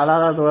पे डाला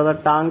था, थोड़ा सा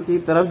टांग की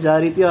तरफ जा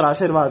रही थी और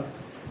आशीर्वाद,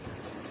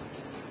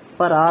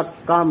 पराग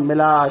का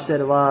मिला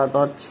आशीर्वाद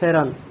और 6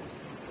 रन।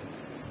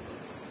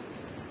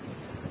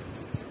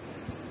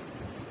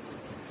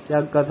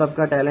 क्या गजब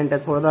का टैलेंट है।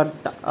 थोड़ा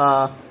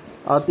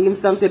सा 3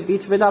 स्टंप के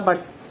बीच में था,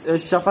 बट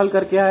शफल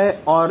करके आए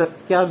और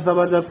क्या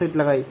जबरदस्त हिट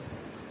लगाई,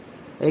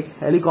 एक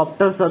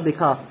हेलीकॉप्टर सा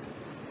दिखा।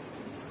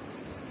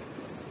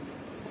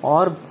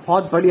 और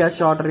बहुत बढ़िया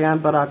शॉट रियान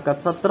पराग का।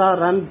 17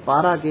 रन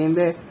 12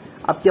 गेंदे।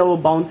 अब क्या वो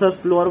बाउंसर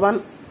स्लोअर वन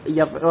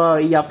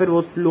या फिर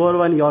वो स्लोअर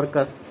वन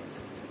यॉर्कर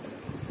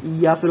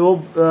या फिर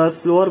वो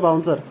स्लोअर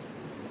बाउंसर,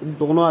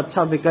 दोनों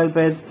अच्छा विकल्प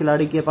है इस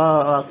खिलाड़ी के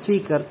पास। अच्छी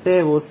करते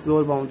हैं वो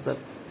स्लोअर बाउंसर,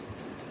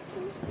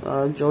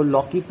 जो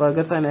लॉकी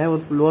फर्गसन है वो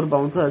स्लोअर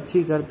बाउंसर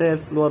अच्छी करते हैं,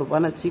 स्लोअर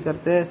वन अच्छी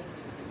करते हैं,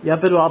 या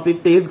फिर वो आप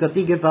तेज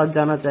गति के साथ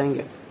जाना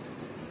चाहेंगे।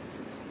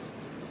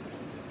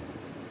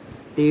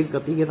 तेज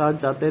गति के साथ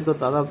जाते हैं तो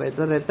ज्यादा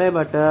बेहतर रहता है,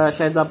 बट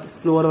शायद आप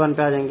स्लोअर वन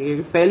पे आ जाएंगे,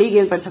 क्योंकि पहली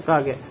गेंद पे छक्का आ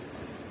गया।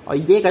 और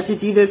ये एक अच्छी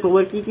चीज है इस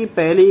ओवर की कि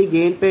पहली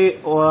गेंद पे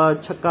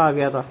छक्का आ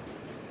गया था।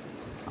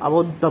 अब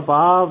वो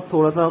दबाव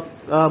थोड़ा सा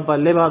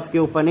बल्लेबाज के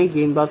ऊपर नहीं,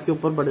 गेंदबाज के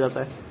ऊपर बढ़ जाता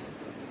है।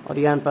 और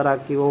रियान पराग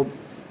की वो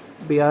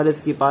 42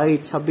 की पारी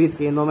 26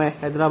 गेंदों में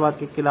हैदराबाद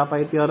के खिलाफ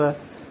आई थी। और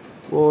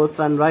वो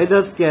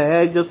सनराइजर्स क्या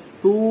है, जो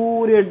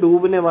सूर्य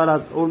उगने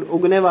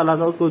वाला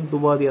था, उसको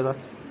डुबा दिया था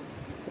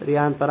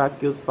रियान पराग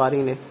की उस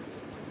पारी ने।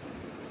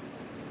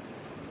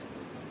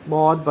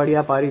 बहुत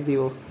बढ़िया पारी थी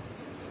वो।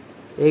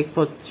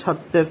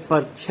 136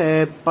 पर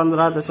 6,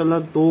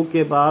 15.2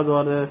 के बाद।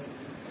 और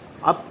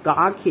अब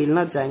कहाँ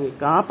खेलना चाहेंगे,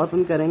 कहाँ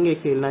पसंद करेंगे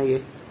खेलना?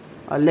 ये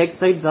लेग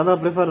साइड ज्यादा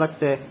प्रेफर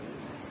रखते हैं।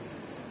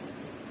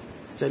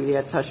 चलिए,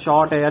 अच्छा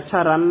शॉट है,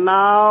 अच्छा रन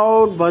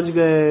आउट, बच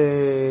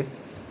गए।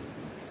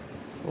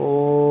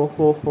 ओ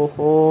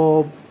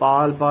हो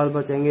बाल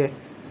बचेंगे।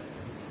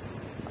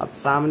 अब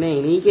सामने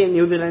इन्हीं के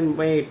न्यूजीलैंड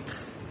मेट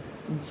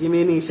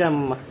जिमी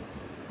नीशम।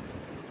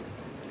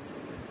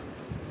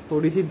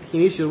 थोड़ी सी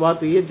धीमी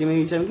शुरुआत हुई है जिमी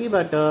नीशम की,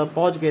 बट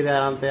पहुंच गए थे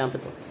आराम से। यहाँ पे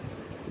तो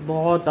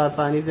बहुत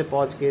आसानी से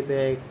पहुंच गए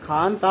थे।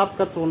 खान साहब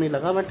का थ्रो नहीं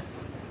लगा, बट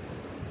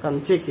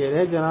कंचे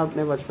खेले जनाब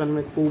अपने बचपन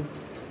में खूब,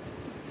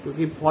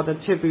 क्योंकि बहुत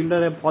अच्छे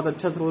फील्डर है, बहुत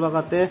अच्छा थ्रो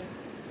लगाते हैं।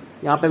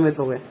 यहाँ पे मिस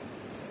हो गए।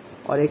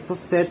 और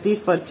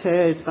 137 पर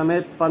 6 इस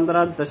समय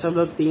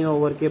 15.3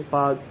 ओवर के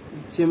बाद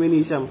जिमी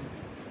नीशम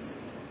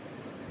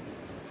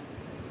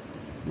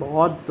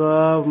बहुत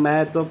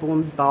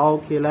महत्वपूर्ण दाव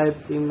खेला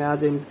इस टीम ने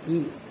आज।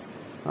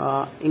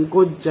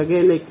 इनको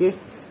जगह लेके,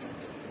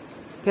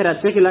 खैर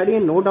अच्छे खिलाड़ी है,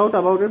 no doubt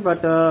about it,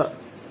 but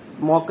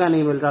मौका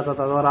नहीं मिल रहा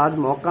था। और आज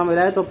मौका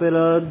मिला है तो फिर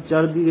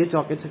जड़ दिए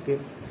चौके छक्के।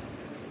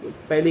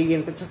 पहली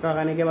गेंद पे छक्का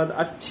खाने के बाद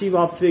अच्छी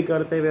वापसी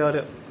करते हुए,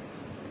 और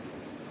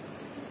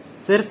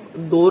सिर्फ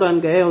 2 रन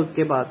गए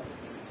उसके बाद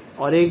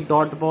और एक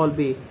डॉट बॉल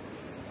भी,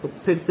 तो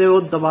फिर से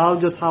वो दबाव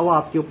जो था वो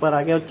आपके ऊपर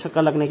आ गया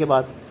छक्का लगने के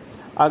बाद।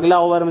 अगला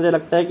ओवर मुझे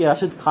लगता है कि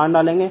राशिद खान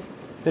डालेंगे,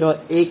 फिर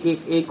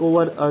एक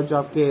ओवर जो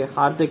आपके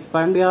हार्दिक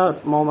पांड्या,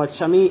 मोहम्मद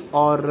शमी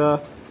और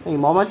नहीं,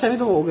 मोहम्मद शमी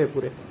तो हो गए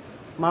पूरे,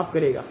 माफ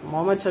करिएगा,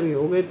 मोहम्मद शमी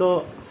हो गए, तो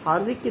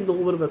हार्दिक के 2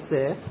 ओवर बचते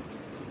हैं।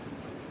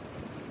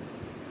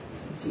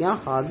 जी हाँ,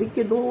 हार्दिक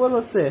के 2 ओवर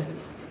बचते हैं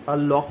और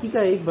लॉकी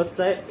का एक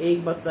बचता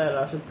है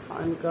राशिद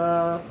खान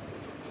का।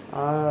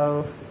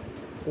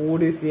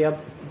 थोड़ी सी अब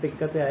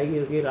दिक्कतें आएगी,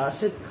 क्योंकि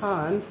राशिद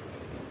खान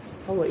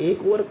वो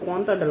 1 ओवर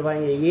कौन सा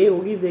डलवाएंगे, ये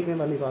होगी देखने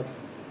वाली बात।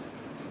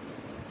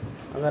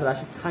 अगर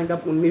राशिद खान का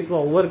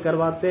 19वां ओवर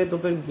करवाते तो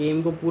फिर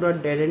गेम को पूरा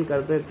डेड एंड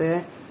कर देते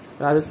हैं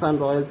राजस्थान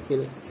रॉयल्स के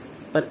लिए।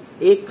 पर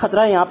एक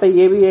खतरा यहाँ पे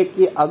ये भी है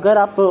कि अगर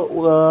आप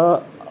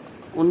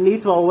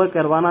 19वां ओवर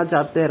करवाना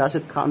चाहते हैं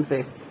राशिद खान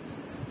से,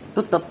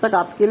 तो तब तक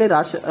आपके लिए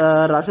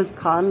राशिद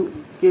खान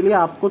के लिए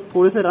आपको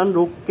थोड़े से रन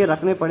रोक के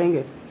रखने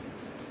पड़ेंगे।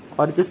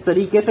 और जिस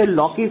तरीके से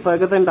लॉकी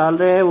फर्गसन डाल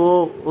रहे हैं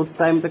वो उस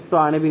टाइम तक तो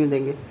आने भी नहीं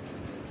देंगे।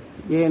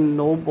 ये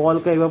नो बॉल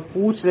का एक बार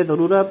पूछ रहे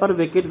जरूर है, पर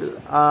विकेट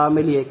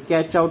मिली है,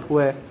 कैच आउट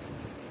हुआ है।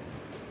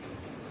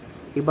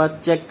 एक बार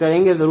चेक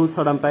करेंगे जरूर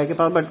थर्ड अंपायर के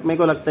पास, बट मेरे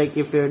को लगता है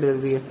कि फेयर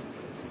डिलीवरी है।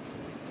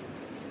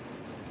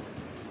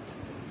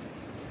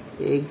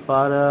 एक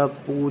बार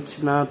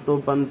पूछना तो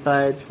बनता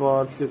है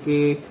बॉस,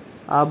 क्योंकि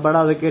आप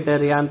बड़ा विकेट है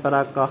रियान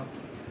पराग का,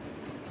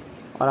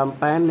 और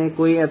अंपायर ने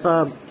कोई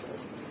ऐसा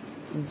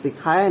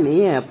दिखाया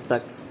नहीं है अब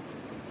तक।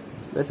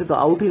 वैसे तो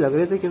आउट ही लग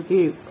रहे थे,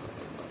 क्योंकि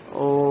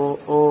ओ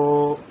ओ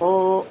ओ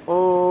ओ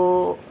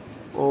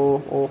ओ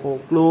ओ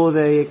क्लोज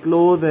है, ये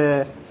क्लोज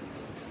है।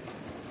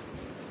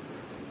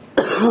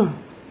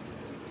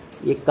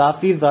 ये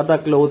काफी ज्यादा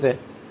क्लोज है,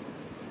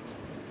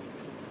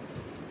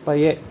 पर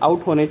ये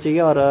आउट होने चाहिए,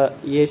 और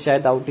ये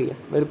शायद आउट ही है।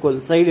 बिल्कुल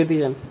सही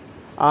डिसीजन।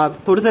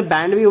 थोड़े से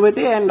बैंड भी हुए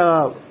थे, एंड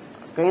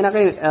कहीं ना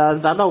कहीं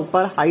ज्यादा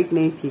ऊपर हाइट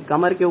नहीं थी,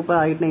 कमर के ऊपर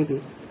हाइट नहीं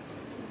थी।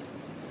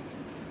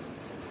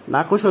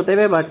 नाखुश होते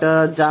हुए, बट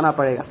जाना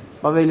पड़ेगा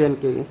पवेलियन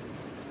के लिए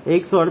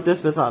 138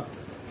 पे 7।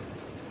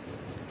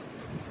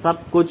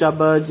 सब कुछ अब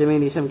जिमी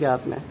नीशम के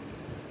हाथ में।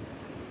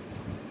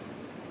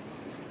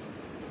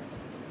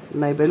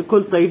 नहीं,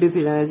 बिल्कुल सही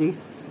डिसीजन है जी।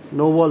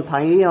 नो बॉल था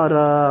ही नहीं, और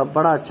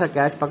बड़ा अच्छा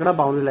कैच पकड़ा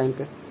बाउंड्री लाइन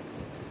पे।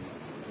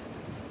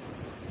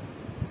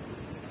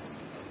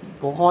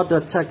 बहुत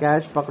अच्छा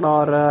कैच पकड़ा,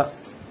 और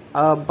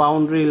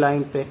बाउंड्री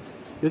लाइन पे,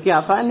 क्योंकि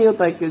आसान नहीं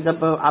होता है कि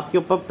जब आपके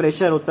ऊपर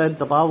प्रेशर होता है,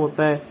 दबाव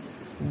होता है,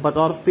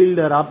 बतौर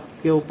फील्डर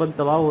आपके ऊपर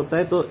दबाव होता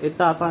है, तो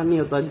इतना आसान नहीं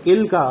होता।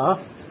 गिल का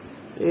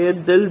ये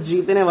दिल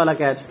जीतने वाला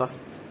कैच था,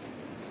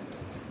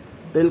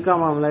 दिल का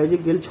मामला है जी,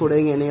 गिल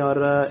छोड़ेंगे नहीं।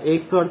 और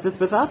 138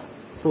 पे 7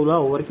 16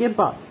 ओवर के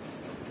बाद।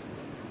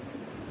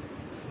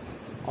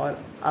 और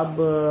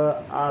अब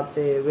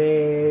आते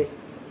हुए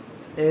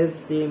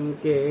इस टीम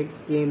के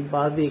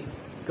गेंदबाजी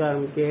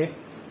क्रम के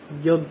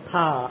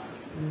योद्धा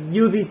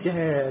यूजी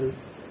चहल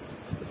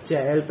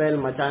पहल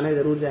मचाने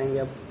जरूर जाएंगे।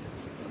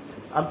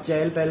 अब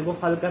चहल पहल को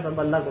हल्का सा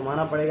बल्ला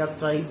घुमाना पड़ेगा,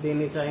 स्ट्राइक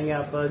देने चाहेंगे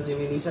आप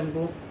जिमी नीशम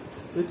को,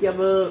 क्योंकि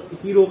अब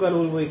हीरो का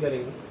रोल वही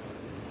करेंगे।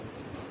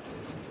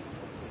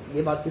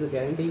 ये बात की तो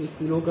गारंटी,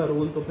 हीरो का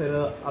रोल तो फिर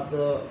अब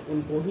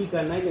उनको ही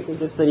करना है, क्योंकि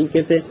जिस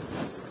तरीके से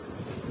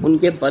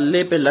उनके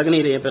बल्ले पे लग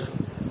नहीं रहे फिर।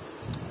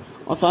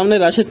 और सामने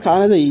राशिद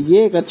खान है, तो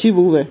ये एक अच्छी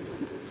मूव है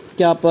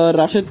कि आप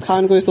राशिद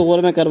खान को इस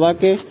ओवर में करवा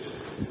के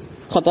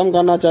खत्म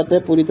करना चाहते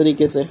हैं पूरी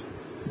तरीके से,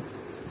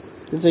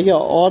 जैसे कि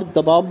और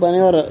दबाव बने,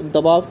 और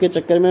दबाव के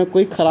चक्कर में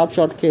कोई खराब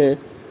शॉट खेले।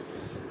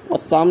 और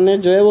सामने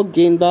जो है वो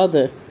गेंदबाज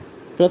है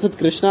प्रसिद्ध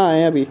कृष्णा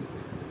आए अभी।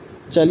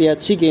 चलिए,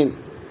 अच्छी गेंद।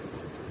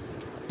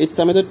 इस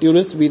समय तो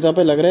टूरिस्ट वीजा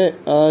पे लग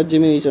रहे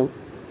जिमी नीशम।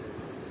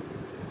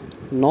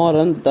 9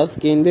 रन 10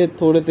 गेंदे,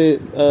 थोड़े से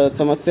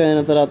समस्या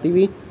नजर आती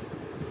हुई।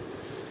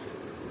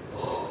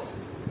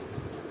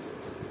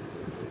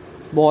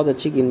 बहुत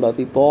अच्छी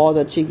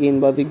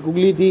गेंदबाजी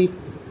गुगली थी,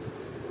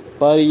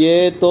 पर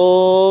ये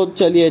तो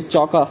चलिए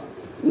चौका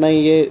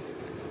नहीं, ये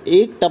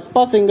एक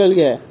टप्पा सिंगल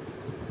गया है।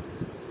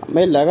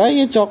 हमें लगा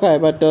ये चौका है,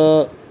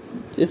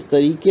 बट इस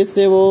तरीके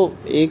से वो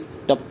एक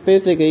टप्पे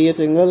से गई है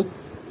सिंगल।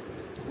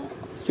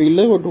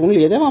 फील्डर को ढूंढ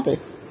लिए थे वहां पे।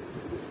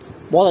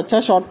 बहुत अच्छा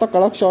शॉट था,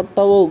 कड़क शॉट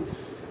था। वो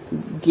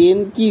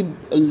गेंद की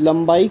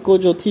लंबाई को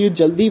जो थी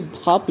जल्दी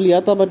भाप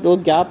लिया था, बट वो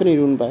गैप नहीं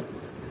ढूंढ पाए,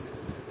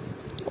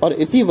 और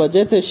इसी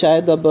वजह से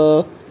शायद अब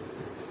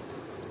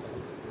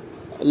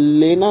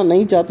लेना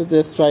नहीं चाहते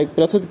थे स्ट्राइक।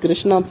 प्रसिद्ध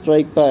कृष्णा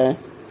स्ट्राइक पर है,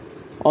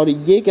 और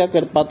ये क्या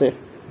कर पाते,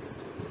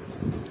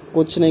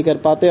 कुछ नहीं कर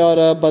पाते, और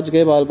बच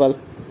गए बाल।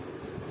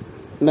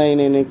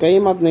 नहीं, कहीं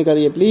मत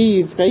निकलिए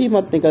प्लीज, कहीं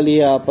मत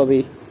निकलिए आप।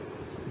 अभी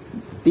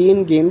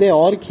 3 गेंदे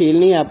और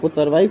खेलनी है आपको,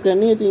 सरवाइव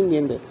करनी है 3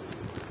 गेंदे।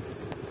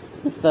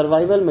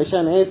 सर्वाइवल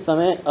मिशन है इस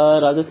समय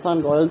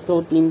राजस्थान रॉयल्स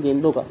को 3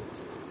 गेंदों का,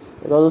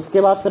 और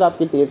उसके बाद फिर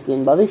आपकी तेज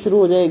गेंदबाजी शुरू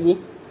हो जाएगी।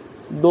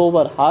 2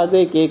 ओवर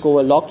हार्दिक, 1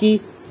 ओवर लॉकी,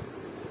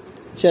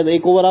 शायद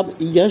 1 ओवर आप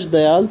यश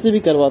दयाल से भी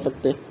करवा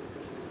सकते,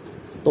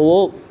 तो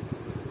वो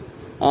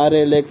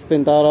आरे लेग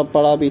स्पिन था,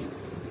 पड़ा भी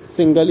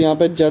सिंगल, यहाँ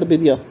पे जड़ भी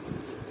दिया।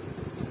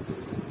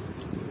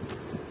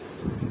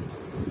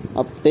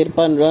 अब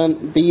 53 रन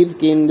 20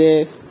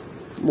 गेंदे,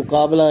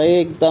 मुकाबला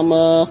एकदम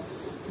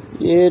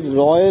ये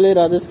रॉयल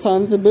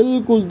राजस्थान से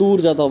बिल्कुल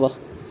दूर जाता हुआ।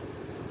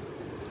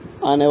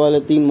 आने वाले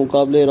 3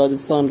 मुकाबले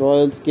राजस्थान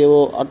रॉयल्स के,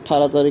 वो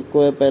 18 तारीख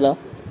को है। पहला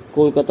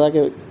कोलकाता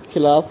के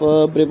खिलाफ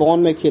ब्रिबॉन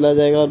में खेला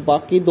जाएगा, और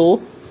बाकी 2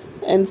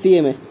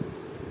 एनसीए में।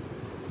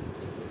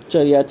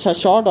 चलिए, अच्छा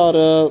शॉट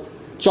और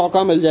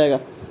चौका मिल जाएगा।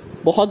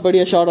 बहुत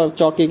बढ़िया शॉट और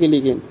चौके के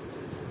लिए गेंद।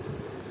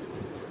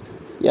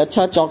 ये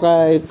अच्छा चौका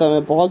है, इस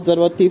समय बहुत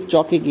जरूरत थी इस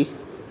चौके की।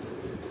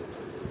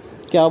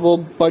 क्या वो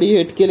बड़ी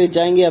हिट के लिए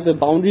जाएंगे या फिर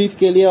बाउंड्रीज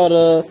के लिए? और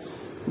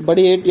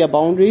बड़ी हिट या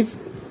बाउंड्रीज,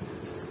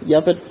 या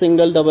फिर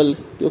सिंगल डबल,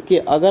 क्योंकि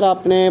अगर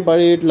आपने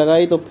बड़ी हिट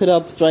लगाई तो फिर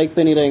आप स्ट्राइक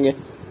पे नहीं रहेंगे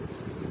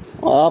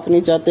और आप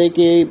नहीं चाहते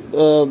कि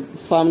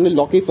सामने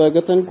लॉकी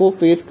फर्गसन को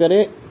फेस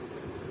करे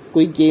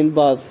कोई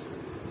गेंदबाज,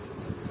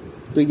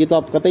 तो ये तो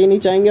आप कतई नहीं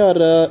चाहेंगे।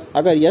 और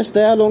अगर यश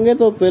दयाल होंगे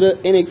तो फिर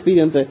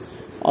इनएक्सपीरियंस है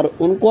और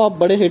उनको आप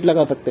बड़े हिट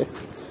लगा सकते हैं।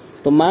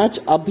 तो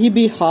मैच अभी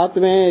भी हाथ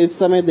में इस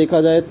समय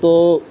देखा जाए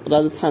तो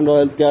राजस्थान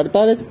रॉयल्स के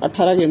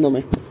 48-18 गेंदों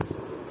में।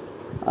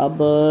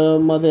 अब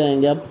मजे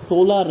आएंगे। अब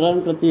 16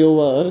 रन प्रति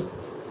over,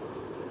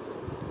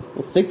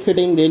 6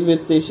 hitting railway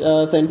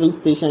station, central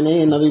station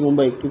है नवी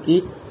मुंबई,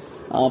 क्योंकि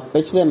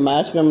पिछले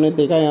मैच में हमने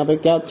देखा यहाँ पे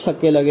क्या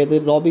छक्के लगे थे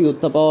रॉबी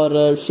उत्थपा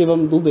और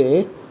शिवम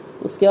दुबे।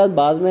 उसके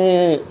बाद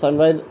में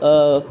सनराइज,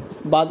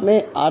 बाद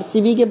में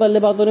आरसीबी के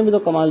बल्लेबाजों ने भी तो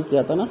कमाल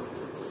किया था ना।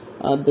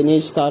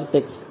 दिनेश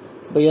कार्तिक,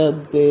 भैया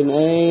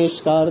दिनेश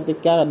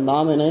कार्तिक क्या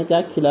नाम है ना,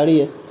 क्या खिलाड़ी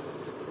है।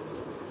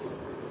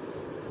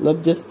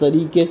 मतलब जिस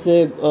तरीके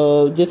से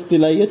जिस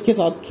सिलाहियत के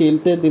साथ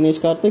खेलते हैं दिनेश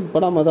कार्तिक,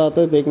 बड़ा मजा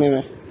आता है देखने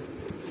में।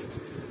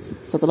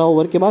 17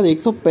 ओवर के बाद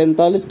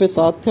 145 पे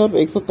 7 थे और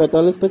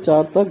 145 पे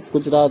 4 तक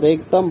गुजरात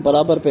एकदम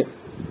बराबर पे।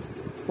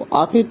 वो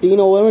आखिरी 3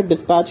 ओवर में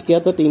डिस्पैच किया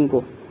था टीम को।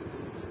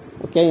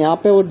 ओके, यहाँ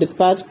पे वो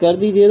डिस्पैच कर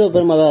दीजिए तो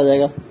फिर मजा आ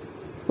जाएगा।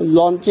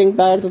 लॉन्चिंग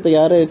पैड तो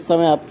तैयार है इस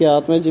समय आपके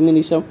हाथ में जिमी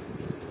नीशम।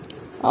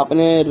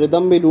 आपने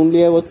रिदम भी ढूंढ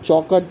लिया है, वो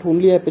चौकट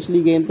ढूंढ लिया है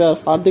पिछली गेंद पे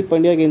और हार्दिक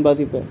पांड्या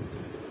गेंदबाजी पे।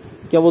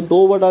 क्या वो 2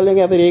 ओवर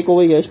डालेंगे या फिर 1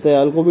 ओवर यश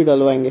दयाल को भी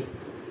डलवाएंगे?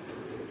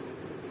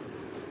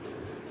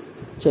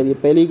 चलिए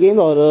पहली गेंद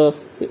और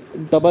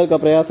डबल का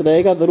प्रयास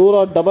रहेगा जरूर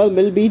और डबल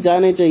मिल भी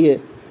जाने चाहिए।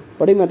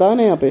 बड़ी मैदान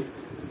है यहाँ पे,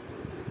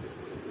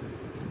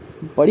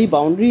 बड़ी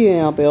बाउंड्री है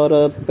यहाँ पे और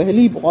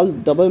पहली बॉल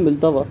डबल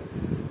मिलता हुआ।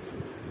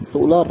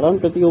 16 रन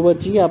प्रति ओवर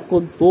चाहिए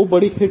आपको, 2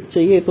 बड़ी हिट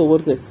चाहिए इस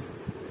ओवर से।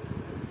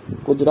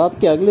 गुजरात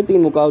के अगले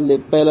 3 मुकाबले,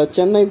 पहला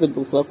चेन्नई, फिर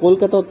दूसरा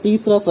कोलकाता और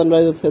तीसरा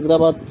सनराइजर्स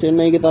हैदराबाद।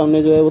 चेन्नई के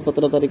सामने जो है वो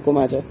 17 तारीख को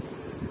मैच है।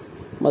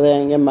 मजे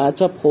आएंगे,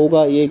 मैचअप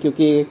होगा ये,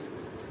 क्योंकि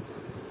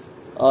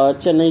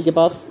चेन्नई के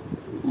पास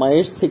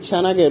महेश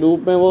थिक्साना के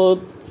रूप में वो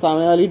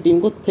सामने वाली टीम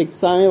को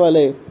थिक्साने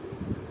वाले।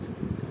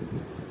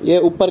 ये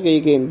ऊपर गई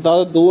गेंद,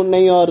 ज्यादा दूर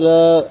नहीं और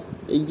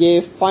ये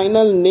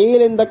final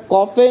nail in the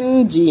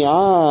coffin. जी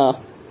हाँ,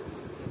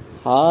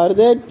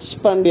 हार्दिक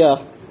पांड्या,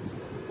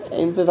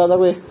 इनसे ज्यादा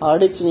कोई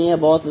हार्दिक नहीं है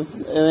बॉस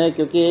इसमें,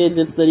 क्योंकि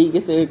जिस तरीके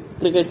से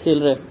क्रिकेट खेल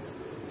रहे,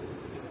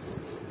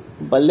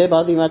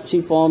 बल्लेबाजी में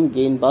अच्छी फॉर्म,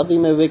 गेंदबाजी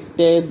में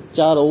विकेट,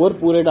 4 ओवर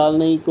पूरे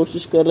डालने की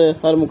कोशिश कर रहे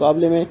हर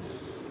मुकाबले में।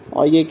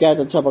 और ये कैच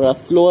अच्छा पकड़ा,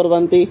 स्लोअर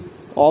वन थी,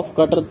 ऑफ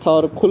कटर था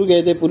और खुल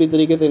गए थे पूरी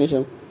तरीके से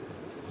निशम।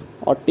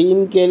 और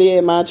टीम के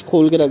लिए मैच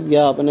खोल के रख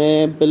दिया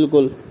आपने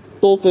बिल्कुल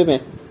तोहफे में।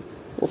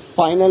 वो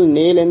final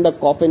nail in the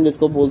coffin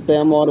जिसको बोलते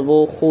हैं हम, और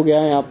वो हो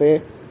गया है यहाँ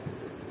पे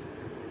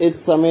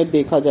इस समय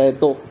देखा जाए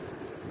तो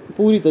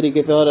पूरी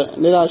तरीके से। और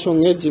निराश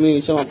होंगे जिमी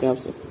नीशम अपने आप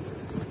से।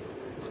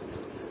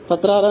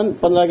 17 रन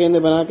 15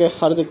 गेंदें बना के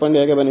हार्दिक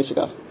पांड्या के बने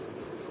शिकार।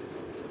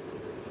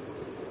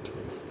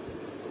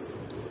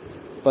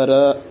 पर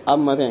अब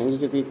मजे आएंगे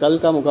क्योंकि कल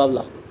का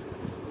मुकाबला,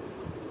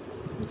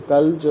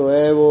 कल जो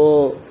है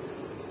वो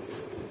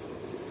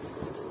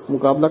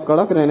मुकाबला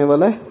कड़क रहने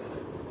वाला है,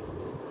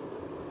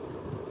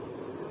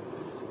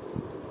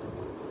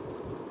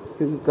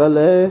 क्योंकि कल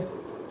है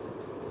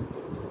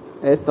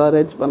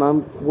SRH बनाम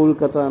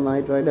कोलकाता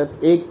नाइट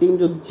राइडर्स। एक टीम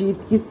जो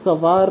जीत की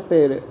सवार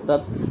पे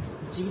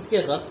जीत के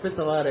रथ पे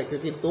सवार है,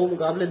 क्योंकि 2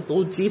 मुकाबले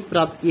 2 जीत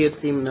प्राप्त की है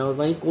इस टीम ने, और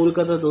वहीं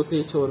कोलकाता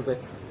दूसरी छोर पे।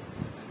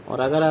 और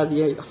अगर आज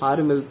ये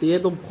हार मिलती है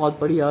तो बहुत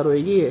बड़ी हार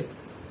होगी ये।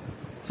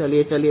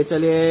 चलिए चलिए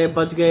चलिए,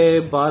 बच गए,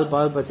 बाल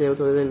बाल बचे,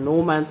 थोड़े देर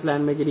नो मैंस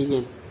लैंड में गिरी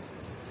गेंद।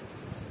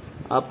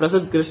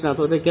 प्रसिद्ध कृष्णा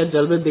थोड़े क्या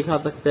जलवे दिखा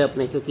सकते हैं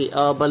अपने, क्योंकि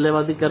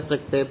बल्लेबाजी कर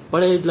सकते हैं,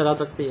 बड़े हिट लगा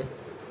सकती है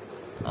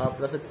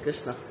प्रसिद्ध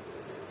कृष्णा।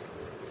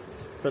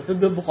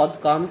 प्रसिद्ध बहुत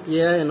काम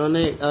किया है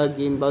इन्होंने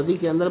गेंदबाजी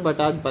के अंदर,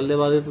 बट आज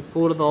बल्लेबाजी से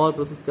थोड़ा सा और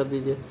प्रसिद्ध कर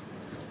दीजिए।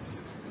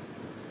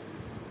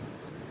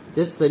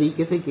 जिस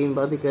तरीके से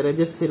गेंदबाजी कर रहे हैं,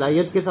 जिस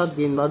सिलाहियत के साथ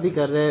गेंदबाजी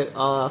कर रहे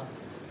हैं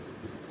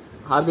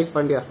हार्दिक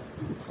पांड्या,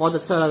 बहुत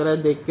अच्छा लग रहा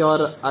है देख के।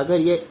 और अगर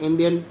ये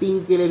इंडियन टीम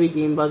के लिए भी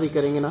गेंदबाजी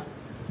करेंगे ना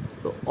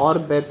तो और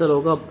बेहतर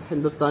होगा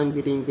हिंदुस्तान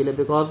की टीम के लिए,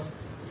 बिकॉज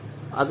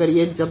अगर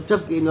ये जब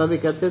जब गेंदबाजी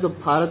करते हैं तो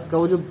भारत का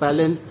वो जो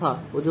बैलेंस था,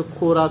 वो जो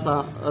खो रहा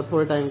था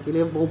थोड़े टाइम के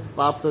लिए, वो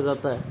प्राप्त हो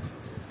जाता है।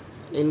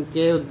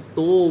 इनके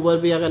 2 ओवर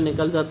भी अगर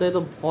निकल जाते हैं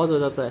तो बहुत हो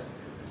जाता है।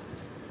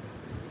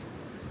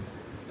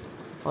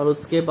 और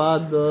उसके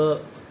बाद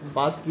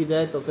बात की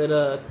जाए तो फिर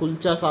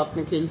कुलचा साथ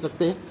में खेल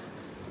सकते हैं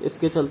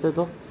इसके चलते।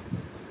 तो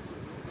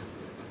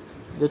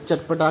जो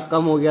चटपटा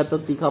कम हो गया था,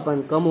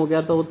 तीखापन कम हो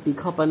गया, तो वो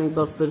तीखापन एक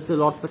बार फिर से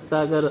लौट सकता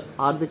है अगर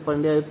हार्दिक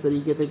पांड्या इस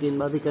तरीके से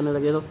गेंदबाजी करने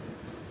लगे तो।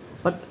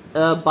 बट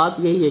बात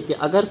यही है कि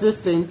अगर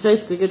सिर्फ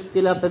फ्रेंचाइज क्रिकेट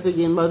के लिए आप ऐसे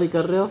गेंदबाजी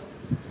कर रहे हो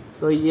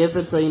तो ये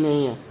फिर सही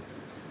नहीं है।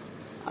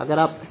 अगर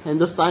आप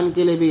हिंदुस्तान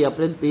के लिए भी,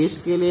 अपने देश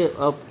के लिए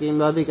आप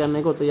गेंदबाजी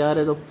करने को तैयार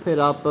है तो फिर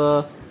आप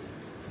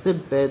से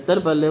बेहतर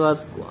बल्लेबाज,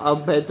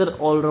 अब बेहतर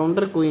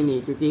ऑलराउंडर कोई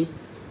नहीं, क्योंकि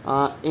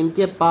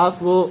इनके पास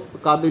वो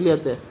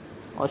काबिलियत है।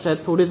 और शायद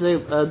थोड़ी सी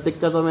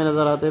दिक्कतों में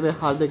नजर आते हुए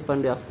हार्दिक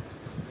पांड्या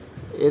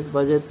इस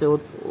वजह से वो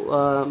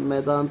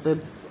मैदान से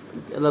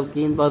मतलब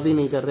गेंदबाजी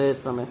नहीं कर रहे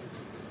इस समय।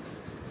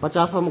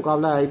 50वां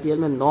मुकाबला आईपीएल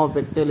में 9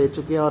 विकेटें ले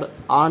चुके हैं और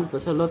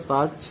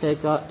 8.76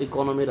 का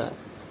इकोनॉमी रहा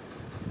है।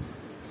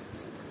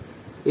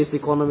 इस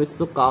इकोनॉमी से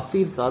तो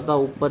काफी ज्यादा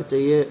ऊपर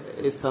चाहिए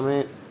इस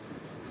समय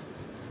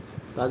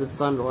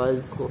राजस्थान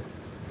रॉयल्स को,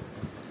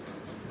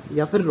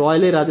 या फिर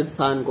रॉयल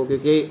राजस्थान को,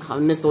 क्योंकि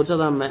हमने सोचा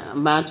था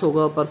मैच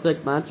होगा,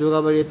 परफेक्ट मैच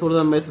होगा, पर ये थोड़ा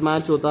सा मिस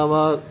मैच होता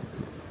हुआ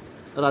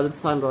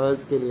राजस्थान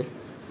रॉयल्स के लिए।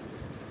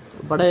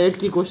 बड़ा हिट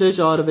की कोशिश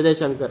और विजय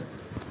शंकर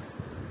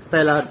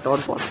पहला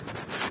डॉट बॉल।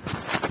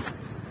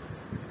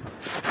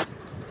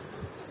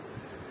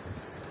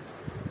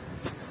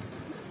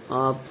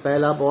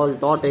 पहला बॉल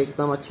डॉट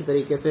एकदम अच्छी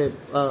तरीके से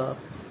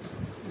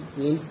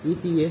गेंद की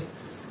थी ये।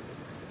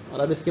 और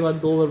अब इसके बाद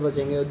 2 ओवर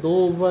बचेंगे। 2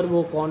 ओवर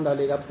वो कौन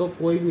डालेगा? अब तो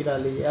कोई भी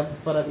डालेगी, अब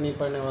फर्क नहीं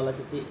पड़ने वाला,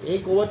 क्योंकि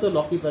 1 ओवर तो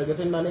लॉकी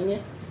फर्गसन डालेंगे।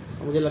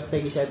 मुझे लगता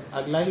है कि शायद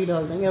अगला ही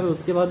डाल देंगे। अब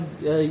उसके बाद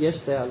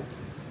यश दयाल।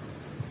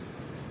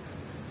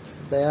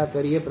 दया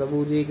करिए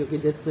प्रभु जी, क्योंकि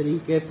जिस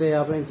तरीके से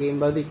आपने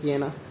गेंदबाजी की है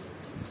ना,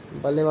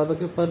 बल्लेबाजों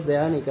के ऊपर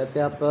दया नहीं करते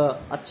आप।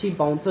 अच्छी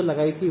बाउंसर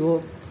लगाई थी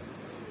वो,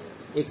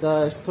 एक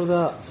थोड़ा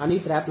सा हनी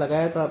ट्रैप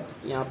लगाया था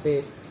यहाँ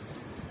पे,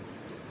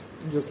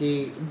 जो कि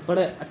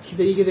बड़े अच्छी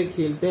तरीके से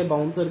खेलते हैं।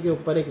 बाउंसर के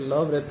ऊपर एक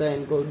लव रहता है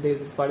इनको,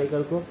 देव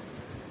पाड़ेकर को।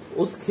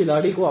 उस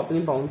खिलाड़ी को अपनी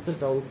बाउंसर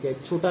पे आउट किया,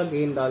 छोटा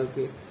गेंद डाल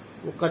के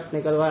वो कट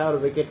निकलवाया और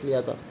विकेट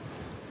लिया था।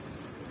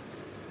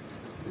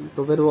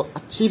 तो फिर वो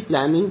अच्छी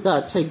प्लानिंग था,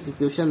 अच्छा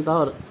एग्जीक्यूशन था।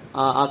 और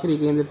आखिरी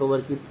गेंद इस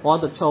ओवर की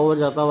बहुत अच्छा ओवर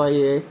जाता हुआ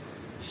ये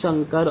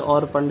शंकर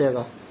और पांड्या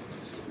का।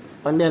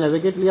 पांड्या ने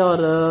विकेट लिया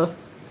और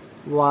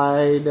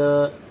वाइड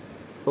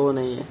तो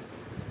नहीं है।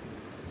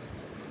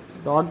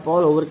 Dot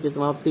ball. ओवर की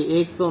समाप्ति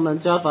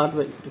 149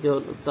 विकेट के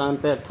नुकसान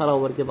पे 18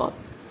 ओवर के बाद।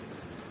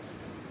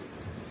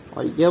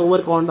 और ये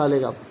ओवर कौन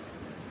डालेगा?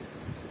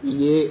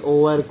 ये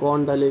ओवर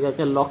कौन डालेगा?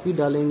 क्या लॉकी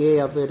डालेंगे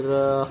या फिर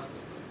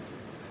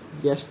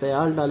यश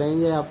दयाल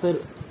डालेंगे, या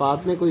फिर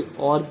बाद में कोई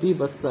और भी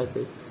बच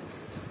सके,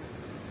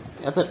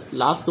 या फिर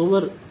लास्ट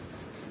ओवर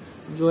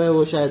जो है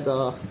वो शायद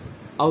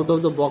out of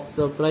the box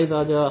surprise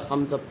आज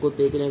हम सबको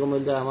देखने को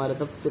मिल जाए, हमारे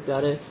सबसे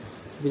प्यारे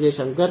विजय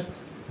शंकर।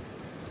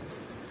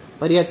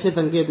 पर ये अच्छे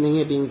संकेत नहीं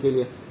है टीम के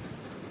लिए।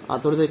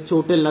 थोड़े से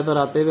चोटिल नजर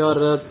आते हुए।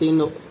 और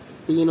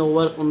 3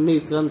 ओवर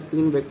 19 रन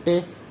 3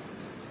 विकेटें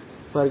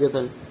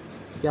फर्गसन।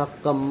 क्या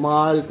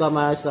कमाल का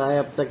मैच रहा है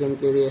अब तक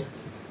इनके लिए।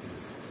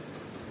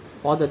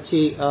 बहुत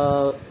अच्छी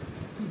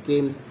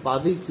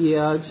गेंदबाजी की है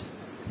आज,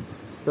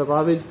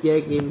 प्रभावित किया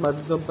है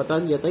गेंदबाजी। सब बता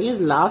दिया था। ये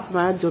लास्ट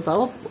मैच जो था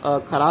वो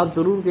खराब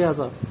जरूर गया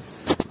था,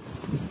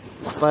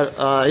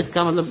 पर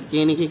इसका मतलब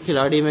ये नहीं कि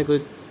खिलाड़ी में कोई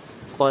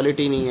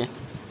क्वालिटी नहीं है।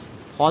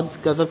 बहुत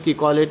गजब की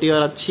क्वालिटी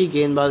और अच्छी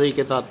गेंदबाजी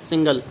के साथ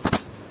सिंगल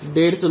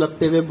 150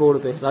 लगते हुए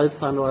बोर्ड पे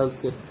राजस्थान रॉयल्स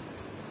के।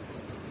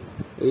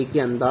 एक ही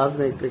अंदाज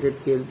में क्रिकेट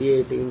खेलती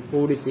है टीम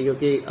पूरी सी,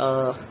 क्योंकि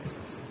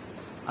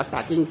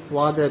अटैकिंग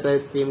स्वाद रहता है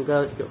इस टीम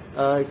का,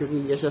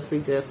 क्योंकि यशस्वी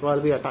जायसवाल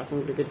भी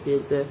अटैकिंग क्रिकेट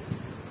खेलते हैं।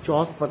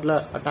 जॉस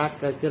बटलर अटैक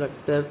करके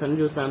रखते हैं।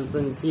 संजू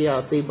सैमसन की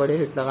आते ही बड़े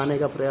हिट लगाने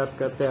का प्रयास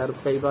करते हैं और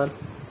कई बार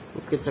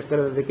उसके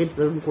चक्कर में विकेट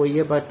जरूर कोई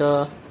है, बट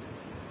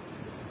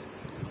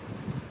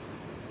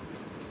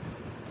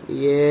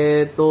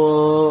ये तो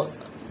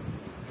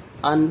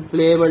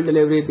अनप्लेएबल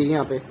डिलीवरी थी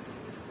यहाँ पे।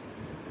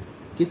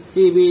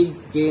 किसी भी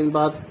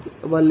गेंदबाज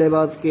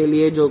बल्लेबाज के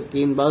लिए जो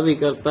गेंदबाजी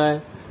करता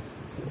है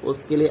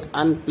उसके लिए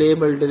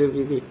अनप्लेएबल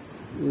डिलीवरी थी।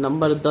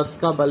 नंबर 10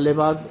 का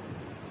बल्लेबाज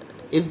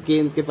इस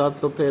गेंद के साथ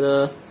तो फिर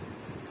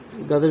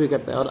गजब ही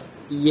करता है। और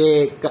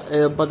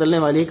ये बदलने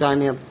वाली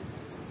कहानी, अब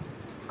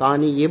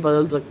कहानी ये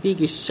बदल सकती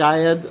कि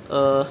शायद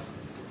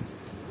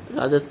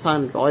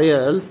राजस्थान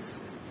रॉयल्स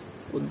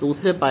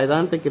दूसरे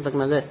पायदान पे खिसक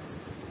न जाए।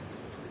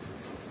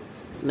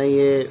 नहीं,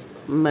 ये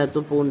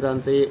महत्वपूर्ण रन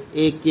से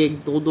 1-1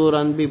 2-2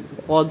 रन भी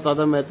बहुत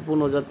ज्यादा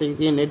महत्वपूर्ण हो जाते हैं,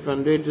 क्योंकि नेट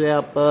रन रेट जो है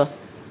आप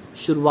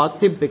शुरुआत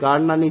से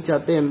बिगाड़ना नहीं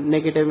चाहते,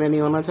 नेगेटिव में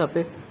नहीं होना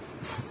चाहते।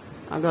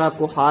 अगर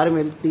आपको हार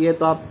मिलती है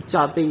तो आप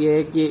चाहते ये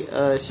है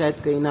कि शायद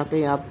कहीं ना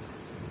कहीं आप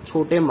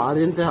छोटे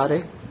मार्जिन से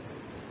हारे,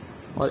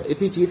 और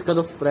इसी चीज का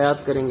तो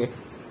प्रयास करेंगे।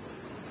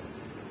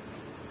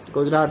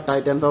 गुजरात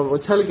टाइटंस और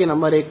उछल के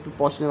नंबर 1 पे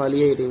पहुंचने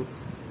वाली है ये टीम।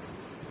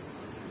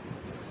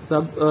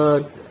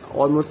 सब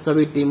ऑलमोस्ट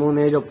सभी टीमों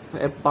ने जो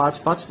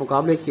 5-5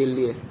 मुकाबले खेल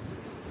लिए।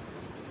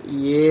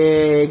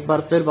 ये एक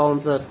बार फिर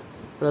बाउंसर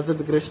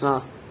प्रसिद्ध कृष्णा,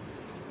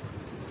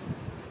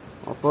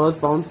 और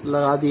फर्स्ट बाउंस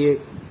लगा दिए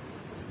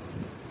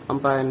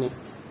अंपायर ने।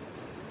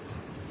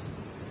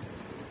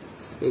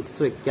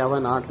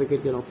 151 8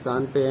 विकेट के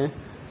नुकसान पे है।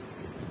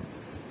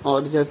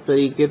 और जिस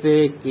तरीके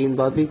से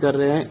गेंदबाजी कर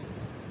रहे हैं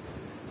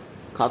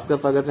खासकर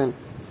फर्गसन,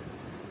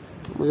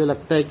 मुझे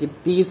लगता है कि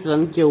 30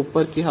 रन के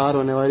ऊपर की हार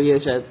होने वाली है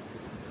शायद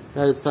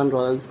राजस्थान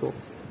रॉयल्स को।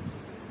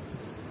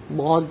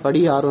 बहुत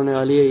बड़ी हार होने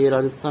वाली है ये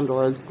राजस्थान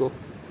रॉयल्स को।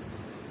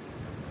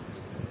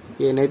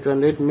 ये नेट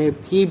रन रेट में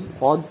भी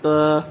बहुत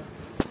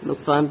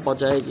नुकसान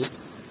पहुंचाएगी।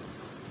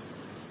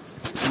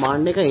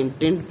 मारने का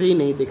इंटेंट भी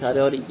नहीं दिखा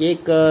रहे, और ये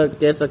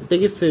कह सकते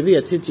कि फिर भी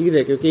अच्छी चीज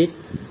है, क्योंकि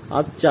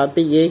आप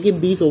चाहते ये कि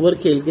 20 ओवर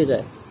खेल के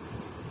जाए।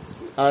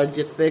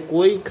 जिसपे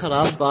कोई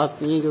खराब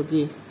बात नहीं है,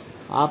 क्योंकि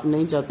आप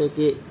नहीं चाहते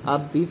कि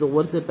आप 20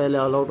 ओवर से पहले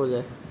ऑल आउट हो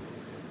जाए।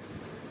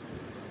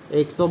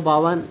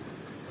 152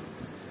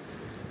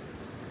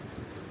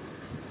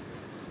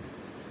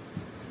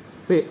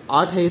 पे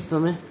 8 है इस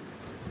समय।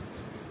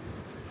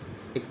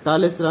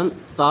 41 रन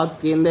 7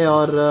 गेंदे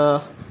और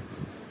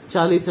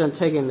 40 रन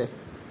 6 गेंदे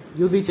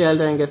यूजी चल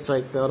रहेंगे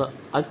स्ट्राइक पे। और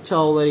अच्छा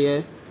ओवर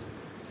ये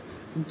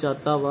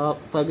जाता हुआ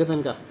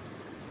फर्गसन का,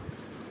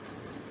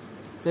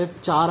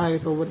 सिर्फ 4 है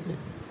इस ओवर से।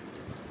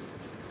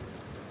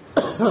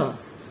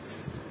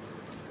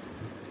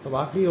 तो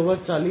आखिरी ओवर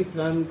 40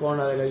 रन कौन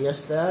आएगा,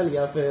 यश दयाल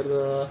या फिर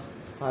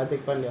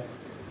हार्दिक पांड्या?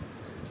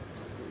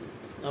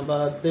 अब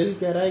दिल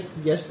कह रहा है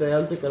कि यश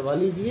दयाल से करवा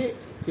लीजिए,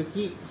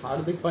 क्योंकि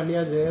हार्दिक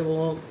पांड्या जो है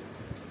वो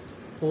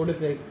थोड़े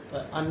से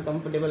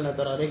अनकंफर्टेबल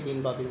नजर आ रहे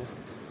गेंदबाजी में,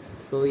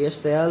 तो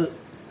यश दयाल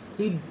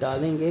ही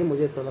डालेंगे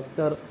मुझे तो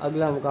लगता है। और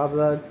अगला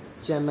मुकाबला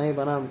चेन्नई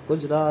बनाम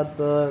गुजरात,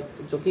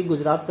 जो कि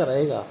गुजरात का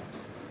रहेगा।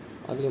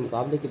 अगले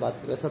मुकाबले की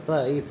बात करें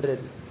 17 अप्रैल,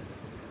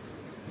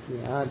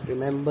 यार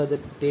remember the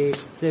date,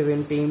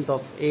 17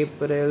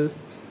 April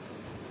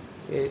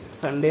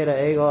Sunday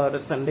रहेगा और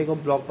संडे को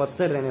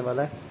ब्लॉकबस्टर रहने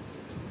वाला है।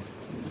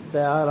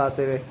 दयाल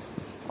आते हुए,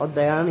 और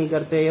दया नहीं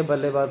करते ये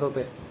बल्लेबाजों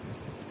पे,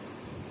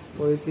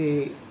 कोई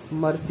सी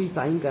मर्सी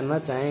साइन करना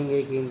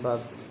चाहेंगे गेंदबाज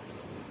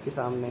के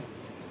सामने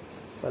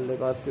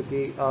बल्लेबाज,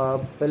 क्योंकि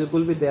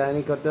बिल्कुल भी दया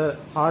नहीं करते और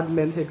हार्ड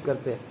लेंथ हिट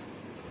करते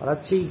और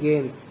अच्छी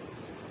गेंद,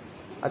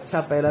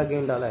 अच्छा पहला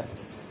गेंद डाला है।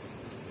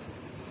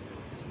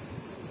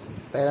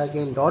 पहला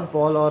गेंद डॉट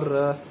बॉल और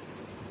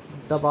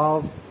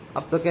दबाव।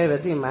 अब तो क्या है,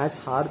 वैसे ही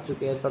मैच हार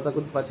चुके हैं, ज़्यादा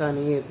कुछ बचा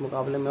नहीं है इस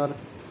मुकाबले में, और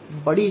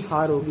बड़ी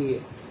हार होगी ये,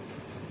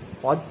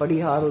 बहुत बड़ी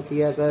हार होती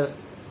है अगर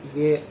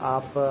ये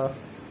आप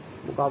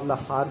मुकाबला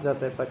हार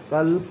जाते हैं। पर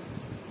कल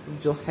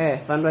जो है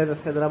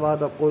सनराइजर्स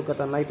हैदराबाद और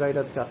कोलकाता नाइट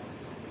राइडर्स का,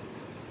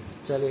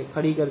 चलिए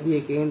खड़ी कर दी है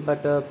गेंद,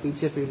 बट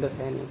पीछे फील्डर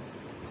है नहीं,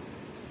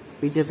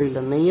 पीछे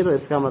फील्डर नहीं है, तो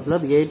इसका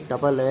मतलब ये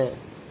डबल है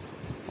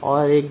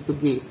और एक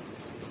दुगी।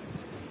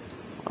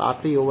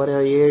 आखिरी ओवर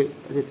है, ये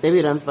जितने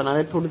भी रन बना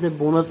रहे थोड़े से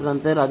बोनस रन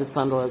है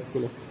राजस्थान रॉयल्स के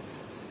लिए,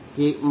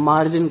 कि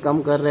मार्जिन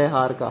कम कर रहे हैं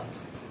हार का।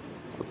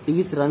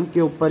 30 रन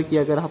के ऊपर की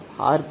अगर आप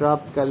हार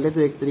प्राप्त कर ले तो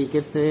एक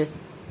तरीके से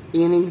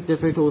इनिंग्स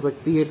डिफिट हो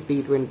सकती है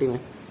T20 में,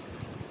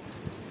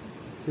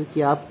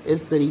 क्योंकि आप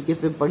इस तरीके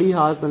से बड़ी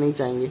हार तो नहीं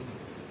चाहेंगे।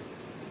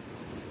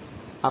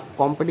 आप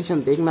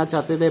कंपटीशन देखना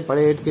चाहते थे,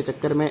 बड़े हिट के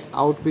चक्कर में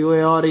आउट भी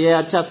हुए, और ये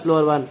अच्छा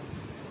स्लोअर वन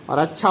और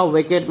अच्छा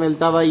विकेट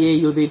मिलता हुआ ये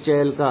यूजी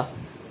चहल का।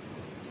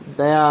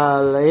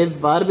 दया इस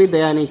बार भी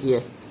दया नहीं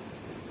किए,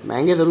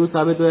 महंगे जरूर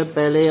साबित हुए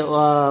पहले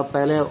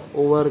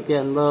ओवर के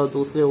अंदर और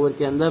दूसरे ओवर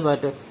के अंदर,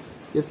 बट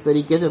जिस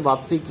तरीके से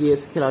वापसी की है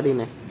इस खिलाड़ी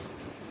ने,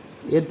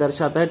 ये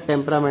दर्शाता है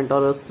टेम्परामेंट।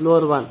 और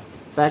slower one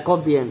back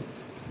of the end,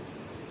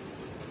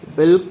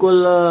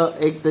 बिल्कुल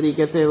एक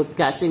तरीके से वो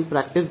कैचिंग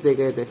प्रैक्टिस दे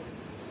गए थे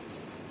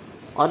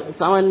और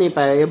समझ नहीं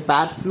पाया, ये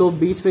बैट फ्लो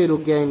बीच में ही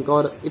रुक गया इनका,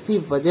 और इसी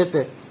वजह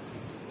से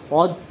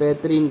बहुत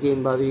बेहतरीन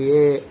गेंदबाजी।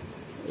 ये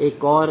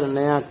एक और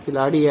नया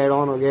खिलाड़ी एड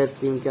ऑन हो गया इस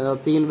टीम के अंदर,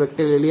 3 विकेट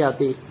ले ली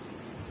आती।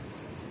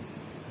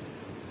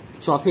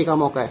 चौथे का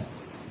मौका है,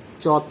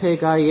 चौथे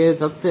का ये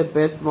सबसे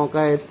बेस्ट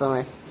मौका है इस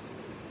समय।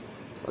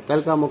 और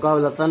कल का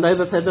मुकाबला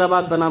सनराइजर्स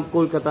हैदराबाद बनाम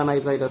कोलकाता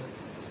नाइट राइडर्स,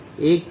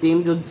 एक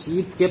टीम जो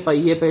जीत के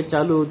पहिए पे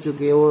चालू हो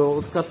चुकी है, वो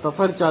उसका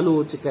सफर चालू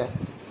हो चुका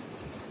है,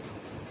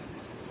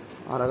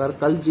 और अगर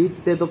कल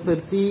जीतते तो फिर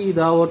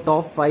सीधा वो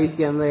टॉप 5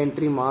 के अंदर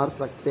एंट्री मार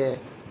सकते हैं।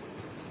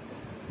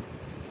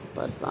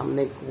 पर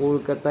सामने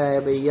कोलकाता है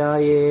भैया,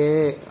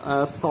 ये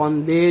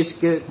संदेश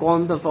के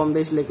कौन सा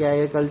संदेश लेके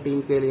आए कल टीम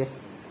के लिए।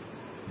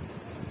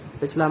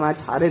 पिछला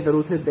मैच हारे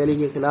जरूर थे, दिल्ली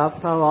के खिलाफ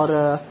था और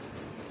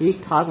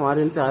ठीक ठाक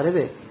मार्जिन से हारे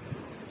थे,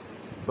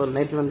 तो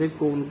नेट रन रेट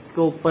को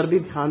उनके ऊपर भी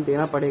ध्यान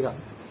देना पड़ेगा।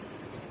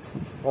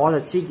 बहुत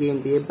अच्छी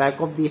गेंद थी,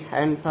 बैक ऑफ दी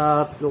हैंड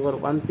था, स्लोअर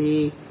वन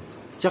थी,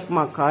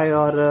 चकमा खाए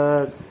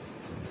और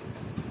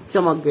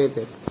चमक गए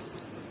थे।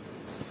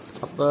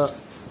 अब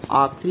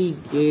आखिरी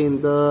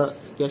गेंद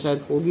क्या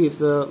शायद होगी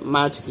इस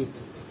मैच की,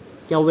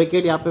 क्या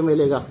विकेट यहाँ पे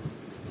मिलेगा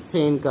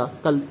सेन का,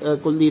 कल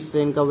कुलदीप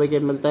सेन का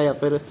विकेट मिलता है या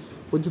फिर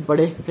कुछ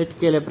बड़े हिट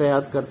के लिए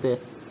प्रयास करते हैं।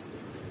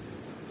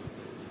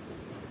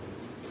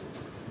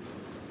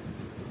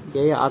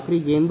 क्या ये आखिरी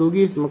गेंद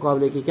होगी इस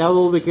मुकाबले की, क्या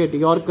वो विकेट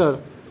यॉर्कर?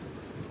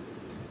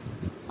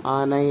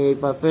 नहीं,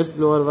 एक बार फिर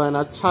स्लोअर वन,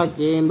 अच्छा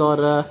गेंद और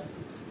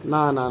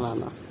ना ना ना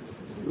ना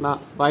ना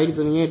वाइड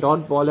तो नहीं है,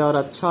 डॉट बॉल है और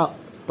अच्छा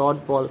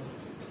डॉट बॉल,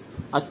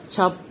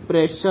 अच्छा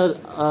प्रेशर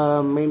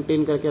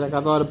मेंटेन करके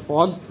रखा था और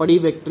बहुत बड़ी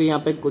विक्ट्री यहाँ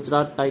पे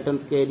गुजरात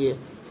टाइटंस के लिए।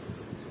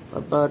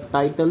 अब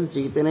टाइटल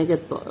जीतने के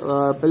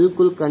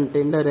बिल्कुल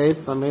कंटेंडर है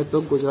इस समय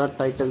तो गुजरात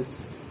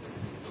टाइटंस,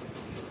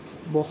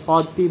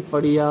 बहुत ही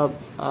बढ़िया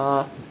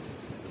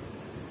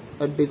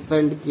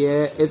डिफेंड किया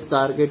है इस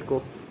टारगेट को,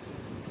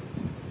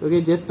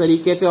 क्योंकि जिस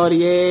तरीके से, और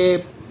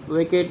ये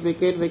विकेट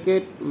विकेट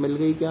विकेट मिल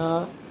गई,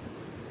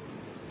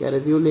 क्या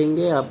रिव्यू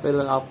लेंगे या फिर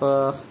आप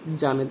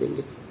जाने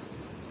देंगे?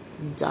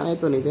 जाने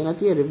तो नहीं देना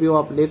चाहिए, रिव्यू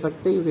आप ले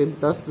सकते हैं, क्योंकि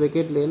 10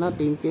 विकेट लेना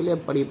टीम के लिए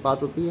बड़ी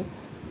बात होती है।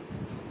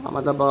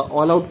 मतलब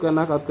ऑल आउट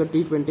करना खासकर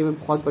T20 में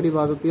बहुत बड़ी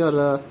बात होती है।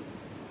 और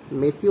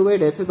मैथ्यू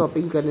वेड ऐसे तो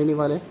अपील करने नहीं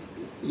वाले,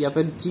 या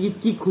फिर जीत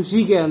की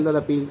खुशी के अंदर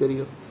अपील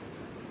करियो।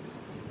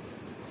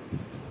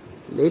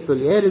 ले तो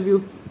लिया है रिव्यू,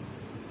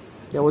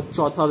 क्या वो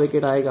चौथा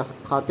विकेट आएगा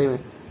खाते में?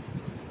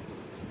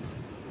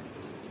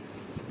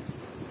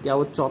 क्या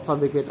वो चौथा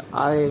विकेट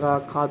आएगा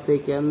खाते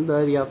के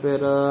अंदर, या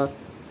फिर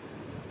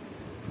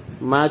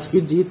मैच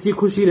की जीत की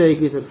खुशी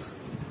रहेगी सिर्फ?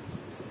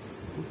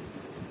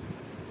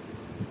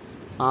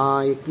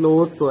 हाँ, ये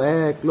क्लोज तो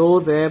है,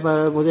 क्लोज है,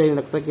 पर मुझे नहीं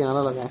लगता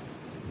किनारा लगा है।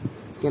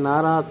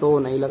 किनारा तो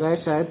नहीं लगा है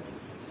शायद।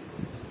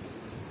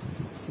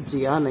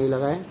 जी हाँ, नहीं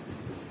लगा है,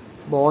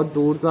 बहुत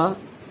दूर था।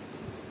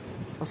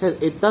 अच्छा,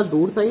 इतना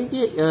दूर था ये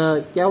कि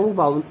क्या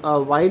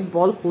वो वाइड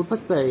बॉल हो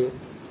सकता है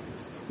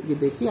ये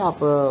देखिए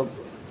आप,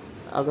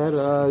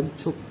 अगर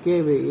झुक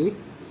के भी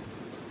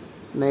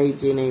नहीं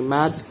जी नहीं।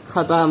 मैच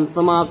खत्म,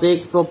 समाप्त।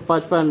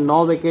 155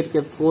 9 विकेट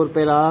के स्कोर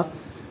पे रहा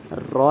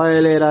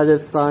रॉयल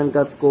राजस्थान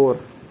का स्कोर।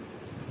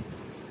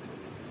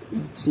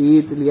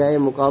 जीत लिया ये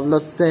मुकाबला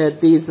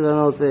 37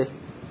 रनों से।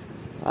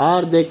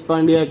 हार्दिक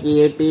पांड्या की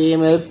ये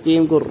टीम है, इस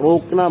टीम को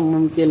रोकना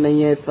मुमकिन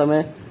नहीं है इस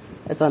समय,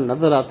 ऐसा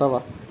नजर आता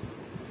हुआ।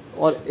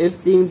 और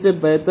इस टीम से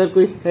बेहतर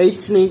कोई है ही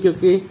नहीं,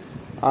 क्योंकि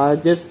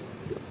जिस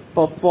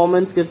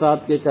परफॉर्मेंस के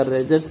साथ ये कर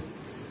रहे, जिस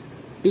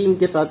टीम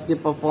के साथ ये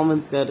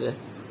परफॉर्मेंस कर रहे,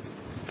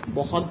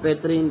 बहुत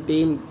बेहतरीन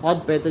टीम,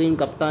 बहुत बेहतरीन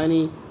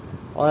कप्तानी,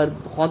 और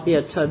बहुत ही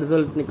अच्छा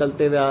रिजल्ट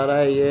निकलते हुए आ रहा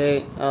है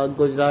ये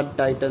गुजरात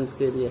टाइटंस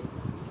के लिए।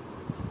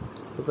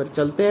 तो फिर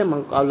चलते हैं,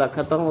 मुकाबला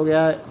खत्म हो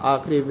गया।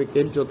 आखिरी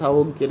विकेट जो था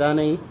वो गिरा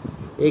नहीं।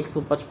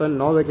 155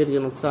 9 विकेट के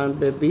नुकसान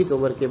पे 20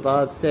 ओवर के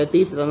बाद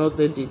 37 रनों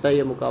से जीता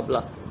ये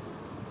मुकाबला।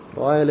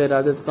 रॉयल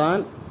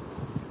राजस्थान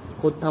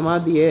को थमा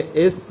दिए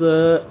इस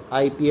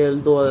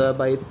IPL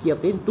 2022 की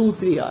अपनी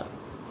दूसरी हार।